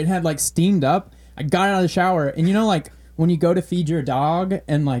where it had like steamed up, I got out of the shower, and you know like when you go to feed your dog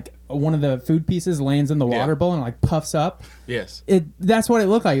and like one of the food pieces lands in the water bowl and like puffs up. Yes. That's what it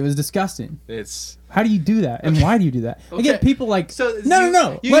looked like. It was disgusting. How do you do that? And why do you do that? I get people like,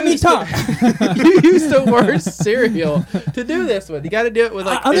 no, let me talk. You use the worst cereal to do this with. You got to do it with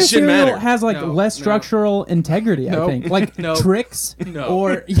like other it shouldn't cereal matter. has like less structural integrity. I think like Trix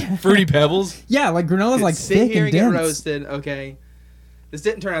or Fruity Pebbles. Yeah, like granola's like sit thick here and get dense. roasted. Okay. This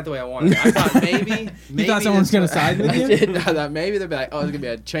didn't turn out the way I wanted. I thought maybe You thought someone's gonna side with you? I did. I thought maybe they'd be like, "Oh, it's gonna be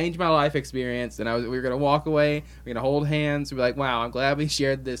a change my life experience," and we were gonna walk away. We're gonna hold hands. We'd be like, "Wow, I'm glad we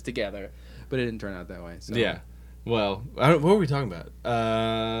shared this together," but it didn't turn out that way. So. Yeah. Well, what were we talking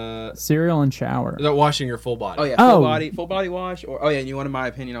about? Cereal and shower. Not washing your full body. Oh yeah, full body wash, or and you wanted my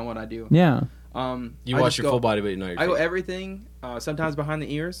opinion on what I do? Yeah. You wash your full body, but you know your feet. I go everything. Sometimes behind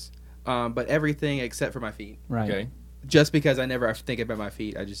the ears, but everything except for my feet. Right. Okay. Just because I never think about my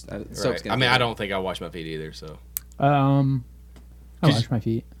feet, soap's gonna. I mean, I don't think I wash my feet either. So. I wash my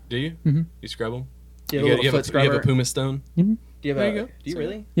feet. Do you? Mm-hmm. You scrub them? Do you You have a foot scrubber? have a Puma Stone? Mm-hmm. Do you have There a? you go. Do you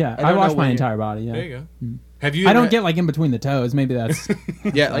really? Yeah, I I don't wash know my when entire body. Yeah. There you go. Mm. Have you? I don't get like in between the toes. Maybe that's.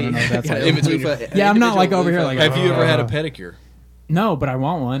 Yeah, I don't know if that's like- in between foot. Yeah, I'm not like over here like. Have you ever had a pedicure? No, but I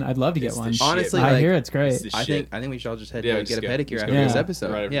want one. I'd love to get It's the one. shit, Honestly, man. I like, hear it's great. It's the I shit. think we should all just head Yeah, to get a just go. pedicure Just after go. this Yeah.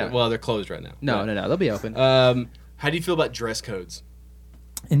 episode. Right, Yeah. Well, they're closed right now. No, they'll be open. How do you feel about dress codes?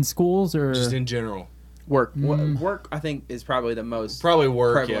 In schools or Just in general. Work, I think, is probably the most Probably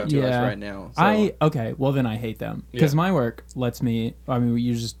work, prevalent yeah. to us Yeah. right now. So. Okay, well then I hate them because Yeah. my work lets me. I mean,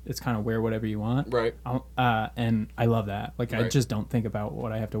 it's kind of wear whatever you want, Right. and I love that. Like I Right. just don't think about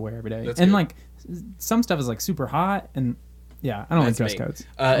what I have to wear every day. That's and good. like some stuff is like super hot, and yeah, I don't like dress That's me. codes.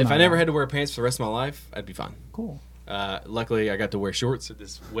 If I never had to wear pants for the rest of my life, I'd be fine. Cool. Luckily, I got to wear shorts at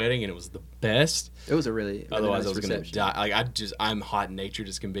this wedding, and it was the best. It was a really Otherwise, nice I was gonna reception. die. Like I'm hot natured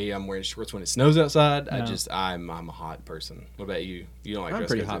as can be. I'm wearing shorts when it snows outside. Yeah. I'm a hot person. What about you? You don't like I'm a dress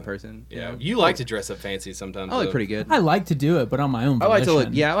pretty codes, hot do you? person. Yeah, you like to dress up fancy sometimes. I look though. pretty good. I like to do it, but on my own. I like to look.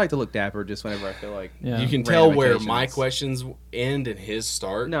 volition. Yeah, I like to look dapper just whenever I feel like. Yeah. You can Random tell where my occasions. questions end and his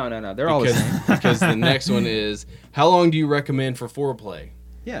start. No, they're all the same. because the next one is how long do you recommend for foreplay?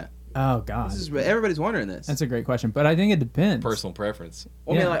 Yeah, Oh God, everybody's wondering this. that's a great question, but I think it depends. Personal preference.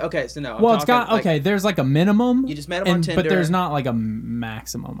 I mean, Yeah. like, okay, so no. I'm Well, it's got talking, like, okay. There's like a minimum. You just met 'em on but Tinder. there's not like a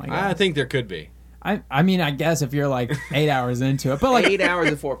maximum. I guess. I think there could be. I mean, I guess if you're like 8 hours into it, but like 8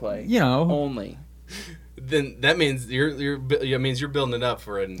 hours of foreplay. you know, Only. Then that means you're building it up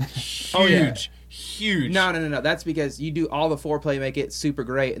for a huge, Oh, yeah. huge. No. That's because you do all the foreplay, make it super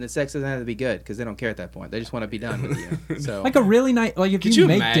great, and the sex doesn't have to be good because they don't care at that point. They just want to be done with you. So like a really nice like if Could you you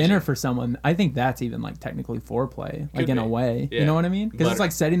make imagine? dinner for someone, I think that's even like technically foreplay, like Could in be. a way. Yeah. You know what I mean? Because Butter. it's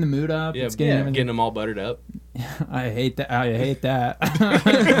like setting the mood up. Yeah, It's getting everything. getting them all buttered up. I hate that. I hate that.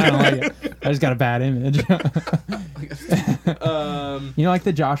 I don't like it. I just got a bad image. You know, like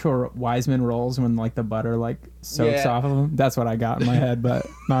the Joshua Wiseman rolls when like the butter like soaks Yeah. off of them. That's what I got in my head, but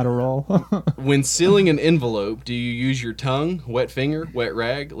not a roll. When sealing an envelope, do you use your tongue, wet finger, wet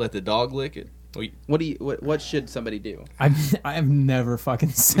rag, let the dog lick it? what should somebody do? I've never fucking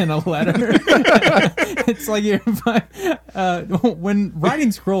sent a letter. It's like when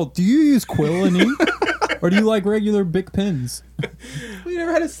writing scroll, do you use quill and ink? Or do you like regular Bic pens? We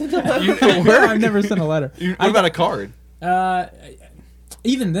never had to send a letter You- for No, work. I've never sent a letter. What about a card?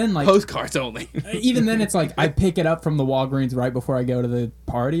 even then, like Postcards only. even then, it's like I pick it up from the Walgreens right before I go to the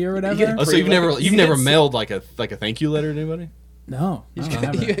party or whatever. get Oh, so you've Pre-lit. never mailed like a thank you letter to anybody? No, I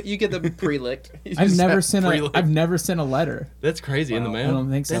haven't. you get the pre-licked. I've never sent pre-lit. I've never sent a letter. That's crazy in the Wow. mail. I don't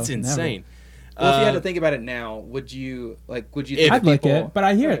think so. That's Never. insane. Well, if you had to think about it now, would you think I'd lick people- it, but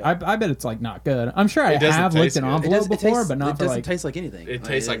I hear it. I bet it's like not good. I'm sure I It doesn't have taste licked an good. envelope before, tastes- but not it for doesn't like. taste like anything. It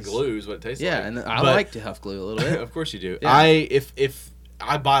tastes like is- glue is what it tastes Yeah, like. and I But- like to huff glue a little bit. Of course you do. Yeah. If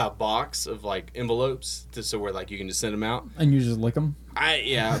I buy a box of like envelopes to so where like you can just send them out. And you just lick them.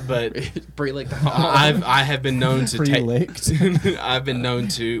 But Pre-licked. I have been known to Pre-licked. I've been known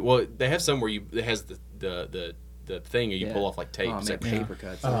to. Well, they have some where it has the thing where you pull off like tape. Oh, man, separate. paper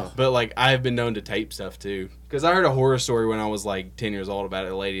cuts. Oh. But like I have been known to tape stuff too, because I heard a horror story when I was like 10 years old about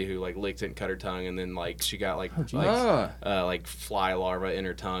a lady who like licked it and cut her tongue, and then like she got like like fly larvae in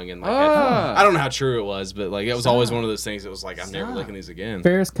her tongue, and like I don't know how true it was, but like it was always one of those things that was like I'm never licking these again.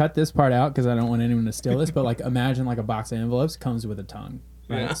 Ferris, cut this part out because I don't want anyone to steal this. But like, imagine like a box of envelopes comes with a tongue,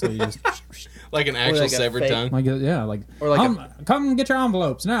 right? Yeah. So you just Like an actual like a severed fake- tongue. like like Or like come get your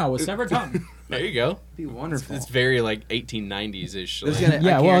envelopes now with severed tongue. There you go. be wonderful. It's very like 1890s ish. This is gonna-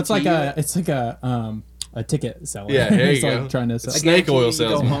 Yeah, I well, it's like guarantee a ticket seller. Yeah, there It's you like go. trying to I sell. Snake guarantee oil you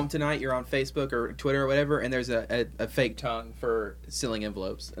salesman. go home tonight, you're on Facebook or Twitter or whatever, and there's a fake tongue for sealing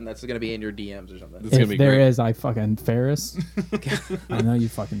envelopes, and that's going to be in your DMs or something. It's gonna If be there great. is, I fucking Ferris. I know you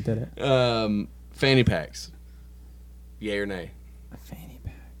fucking did it. Fanny packs. Yay or nay? Fanny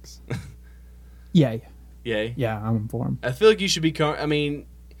packs. Yay. Yay. Yeah, I'm for 'em. I feel like you should be.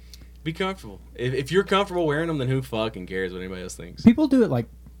 Be comfortable. If you're comfortable wearing them, then who fucking cares what anybody else thinks? People do it like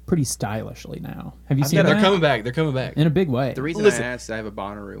pretty stylishly now. Have you seen They're that? coming back. They're coming back. In a big way. The reason Listen, I asked, I have a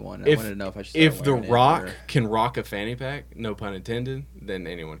Bonnaroo one. I If wanted to know if I should. Start if The wearing it Rock or- can rock a fanny pack, no pun intended, then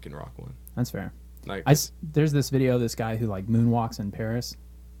anyone can rock one. That's fair. Like There's this video of this guy who like moonwalks in Paris.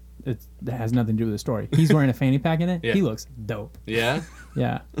 It has nothing to do with the story. He's wearing a fanny pack in it. Yeah. He looks dope. yeah.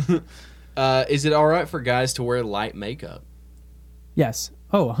 Yeah. Is it all right for guys to wear light makeup? Yes.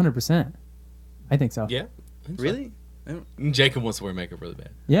 Oh, 100%. I think so. Yeah. Really? Jacob wants to wear makeup really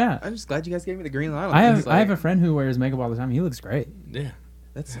bad. Yeah. I'm just glad you guys gave me the green light. On I this. have I have Like, a friend who wears makeup all the time. He looks great. Yeah.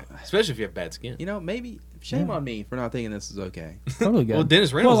 That's Especially if you have bad skin. maybe shame on me for not thinking this is okay. Totally good. Well,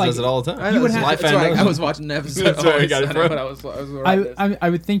 Dennis Reynolds Well, like, does it all the time. I You know, would that's have- why- Light that's why fan I knows. was watching an episode. That's why I always got it when from. I was writing this. I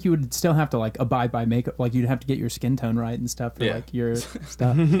would think you would still have to like abide by makeup. Like you'd have to get your skin tone right and stuff for Yeah. like your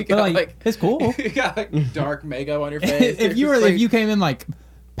stuff. You But got, like, it's cool. you got like dark makeup on your face. if you You're were just, if you came in like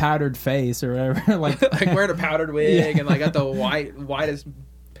powdered face or whatever, like like wearing a powdered wig Yeah. and like got the whitest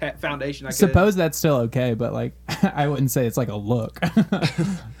foundation I could. suppose that's still okay, but like I wouldn't say it's like a look.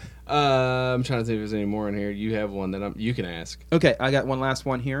 I'm trying to think if there's any more in here. You have one that you can ask. Okay, I got one last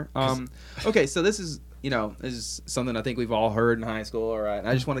one here. Okay, so this is this is something I think we've all heard in high school. All right, and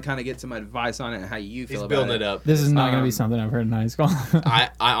I just want to kind of get some advice on it and how you feel He's about building it. it up. This is not going to be Um, something I've heard in high school. I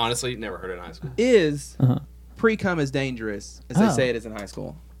honestly never heard it in high school. Is Uh-huh. pre-cum as dangerous as they Oh. say it is in high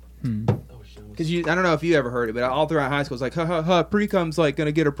school? Hmm. Because I don't know if you ever heard it, but all throughout high school, it's like, pre-cum's like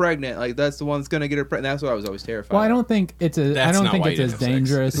gonna get her pregnant. Like that's the one that's gonna get her pregnant. That's what I was always terrified. Well, I of. don't think it's I That's don't not think why it's you as didn't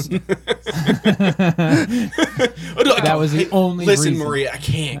have sex. dangerous. That was the only Listen, reason. Maria, I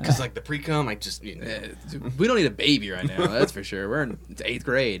can't because like the pre-cum, I just We don't need a baby right now. That's for sure. It's 8th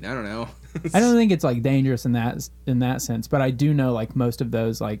grade. I don't know. I don't think it's like dangerous in that sense, but I do know like most of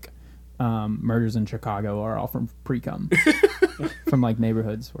those like murders in Chicago are all from pre-cum, from like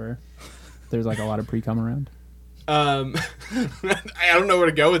neighborhoods where there's like a lot of pre-cum around. I don't know where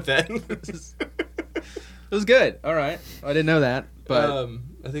to go with that. It was good. All right. I didn't know that, but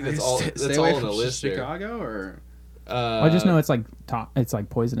I think that's all. Stay That's away all on from the list there. Chicago, or I just know it's like it's like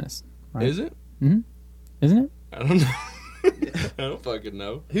poisonous, right? Is it? Isn't it? I don't know. I don't fucking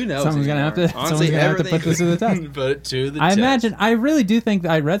know. who knows? Someone's gonna have to. anymore? Someone's gonna have to put this to the test. Put it to the I test. imagine. I really do think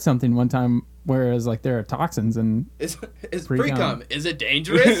that I read something one time where it was like there are toxins and Is Pre-cum. pre-cum? Is it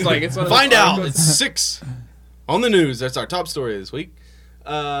dangerous? Like it's one of Find those out. articles- It's 6 on the news. That's our top story this week.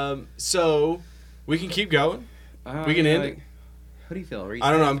 So we can keep going. We can end it. How do you feel? I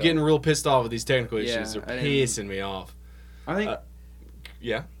don't know. I'm getting real pissed off with these technical issues. Yeah, They're I didn't- pissing me off. I think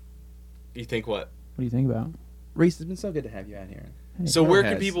Yeah. You think what? what do you think about? Reese, it's been so good to have you out here. So Go where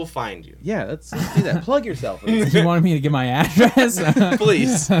ahead. can people find you? Yeah, let's do that. Plug yourself. Reese. You wanted me to give my address?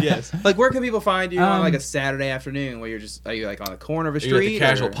 Please. Yes. Like, where can people find you on like Um, a Saturday afternoon? Where are you like on the corner of a Are you at street? the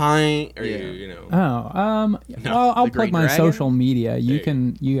casual or- pint? Or Yeah. you know? Oh, well, I'll The plug Green my Dragon? social media. There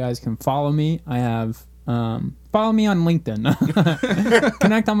You you guys can follow me. I have follow me on LinkedIn.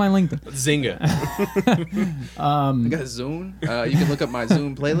 Connect on my LinkedIn. Zynga. I got Zune. You can look up my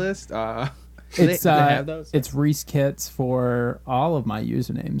Zune playlist. It's they have those? it's Reese Kits for all of my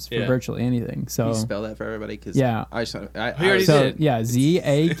usernames for Yeah. virtually anything. So Can you spell that for everybody? Cause Yeah. I just I He already so did. yeah,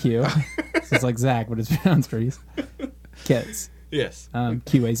 ZAQ. So it's like Zach, but it's pronounced Reese. Kits. Yes.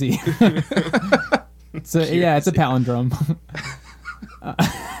 QAZ. So yeah, it's a palindrome.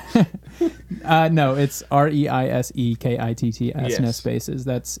 No, it's REISEKITTS, no Yes. spaces.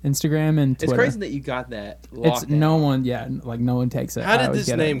 That's Instagram and It's Twitter. crazy that you got that. Locked It's no one, yeah, like no one takes it. How I did always this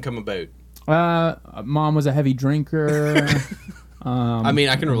get name come about? it. Mom was a heavy drinker. I mean,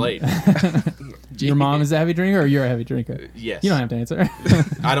 I can relate. Your mom is a heavy drinker, or you're a heavy drinker? Yes. You don't have to answer.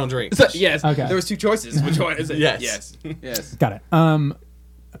 I don't drink. So, yes. Okay. There was 2 choices. Which one is it? Yes. Yes. Yes. Got it.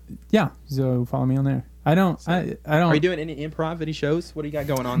 Yeah. So follow me on there. I don't. Are you doing any improv? Any shows? What do you got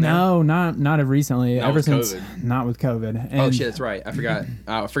going on there? No, not of recently. Not Ever with since COVID. not with COVID. And Oh shit, that's right. I forgot.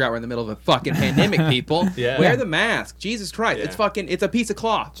 I forgot we're in the middle of a fucking pandemic, people. Yeah. Wear Yeah. the mask. Jesus Christ. Yeah. It's fucking it's a piece of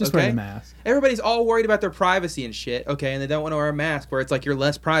cloth. Just okay? wear the mask. Everybody's all worried about their privacy and shit, okay, and they don't want to wear a mask where it's like you're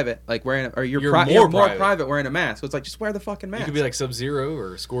less private, like wearing or you're You're more more private wearing a mask. So it's like just wear the fucking mask. You could be like Sub-Zero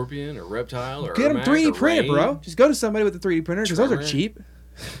or Scorpion or Reptile or get them Ermac 3D or printed, Rain, bro. Just go to somebody with a 3D printer because those are Tremor. cheap.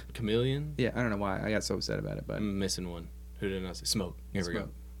 Chameleon. Yeah, I don't know why I got so upset about it, but I'm missing one. Who did I say? Smoke. Here we go.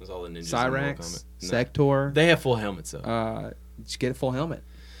 Smoke. That's all the ninjas. in Mortal Cyrax, Kombat. No. Sector, They have full helmets though. just get a full helmet.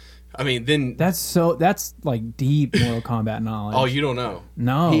 I mean, then. That's like deep Mortal Kombat knowledge. Oh, you don't know.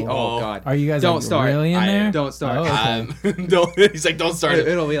 No. Oh god. Are you guys Don't like, start. really in I there? am. Don't start. Oh, okay. Don't. He's like, don't start it.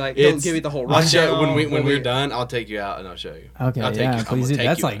 It'll be like they'll It's- give you the whole I'll show rundown. when we're done. I'll take you out and I'll show you. Okay, I'll take yeah, you. please. I'm gonna take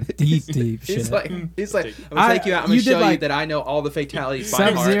That's you like deep shit. He's like, Take- I'm gonna take you out. I'm gonna you did show you like- that I know all the fatalities by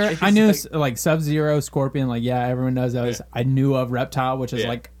Sub Zero. heart. I knew He's like Sub Zero, Scorpion. Like yeah, everyone knows those. Yeah. I knew of Reptile, which is Yeah.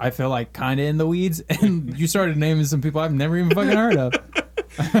 like I feel like kind of in the weeds. And you started naming some people I've never even fucking heard of.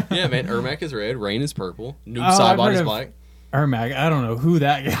 Yeah, man. Ermac is red. Rain is purple. Noob Oh, I've Saibot heard is of- black. Ermac. I don't know who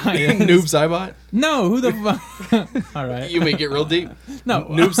that guy is. Noob Saibot. No, who the fuck? All right. You may get real deep. No.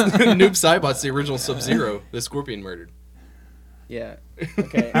 Noob Saibot's the original Sub-Zero. The Scorpion murdered. Yeah.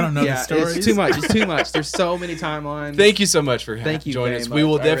 Okay. I don't know the yeah, stories. It's too much. It's too much. There's so many timelines. Thank you so much for Thank you joining very us. We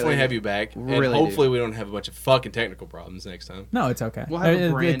will much. I definitely really have do. you back, Really and do. hopefully we don't have a bunch of fucking technical problems next time. No, it's okay. We'll have It- a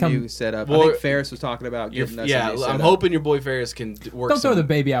it brand come- new setup. I Well, think Ferris was talking about getting us a Yeah, new I'm setup. hoping your boy Ferris can work. Don't throw some- the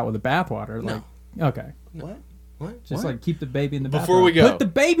baby out with the bathwater. Like, okay, What? What? just What? like keep the baby in the bathwater. Before we go. put the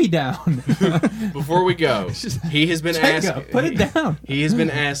baby down. Before we go, he has been Jacob, asking. put it down. He has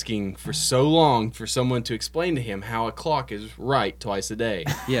been asking for so long for someone to explain to him how a clock is right twice a day.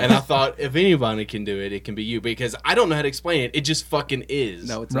 Yeah. And I thought if anybody can do it, it can be you because I don't know how to explain it. It just fucking is.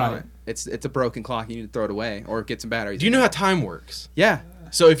 No, it's Right. not. It's a broken clock. You need to throw it away or get some batteries. Do you know how time works? Yeah.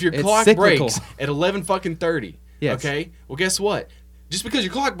 So if your It's clock cyclical. breaks at 11:30, Yes. okay? Well, guess what? Just because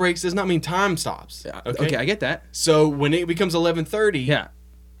your clock breaks does not mean time stops. Okay, I get that. So when it becomes 11:30, Yeah.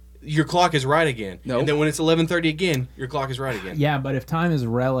 your clock is right again. No. And then when it's 11:30 again, your clock is right again. Yeah, but if time is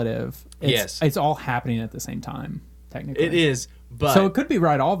relative, it's, Yes. it's all happening at the same time. Technically, It is, but So it could be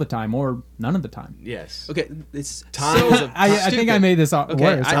right all the time or none of the time. yes. Okay, it's Time so is a- I think I made this Okay,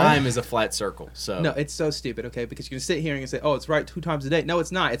 worse. right? Time is a flat circle. So No, it's so stupid, okay? Because you're going to sit here and say, oh, it's right 2 times a day. No,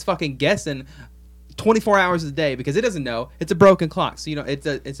 it's not. It's fucking guessing 24 hours a day because it doesn't know. It's a broken clock. So,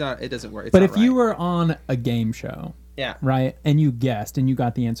 it's not, it doesn't work. It's But not if you right. were on a game show, Yeah. right, and you guessed and you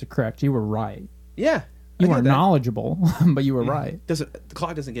got the answer correct, you were right. Yeah. You I get weren't that. knowledgeable, but you were right. The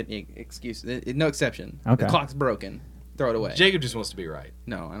clock doesn't get any excuses. No exception. Okay. The clock's broken. Throw it away. Jacob just wants to be right.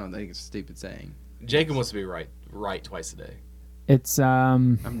 No, I don't think it's a stupid saying. Jacob wants to be right twice a day. It's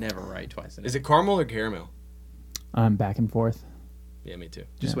I'm never right twice a day. Is it caramel or caramel? back and forth. Yeah, me too.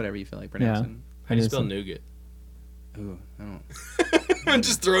 Just Yeah. whatever you feel like pronouncing? How do you It is spell a- nougat? Ooh, I don't. I'm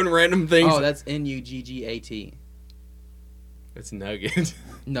just throwing random things. Oh, that's Nuggat. It's nugget.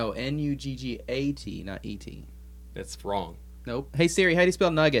 No, Nuggat, not ET. That's wrong. Nope. Hey Siri, how do you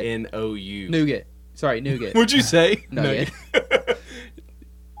spell nugget? N-O-U. Nougat. Sorry, nougat. What'd you say? Nugget.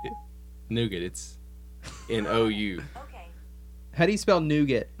 Nougat. It's N-O-U. How do you spell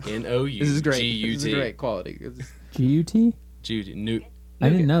nougat? N-O-U. This is great. G-U-T. This is great quality. It's- G-U-T? G-U-T. I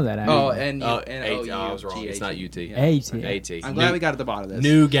didn't know that. Oh, Actually. I was wrong. It's not U-T. A-T. A-T. I'm glad we got at the bottom of this.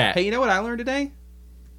 Nougat. Hey, you know what I learned today?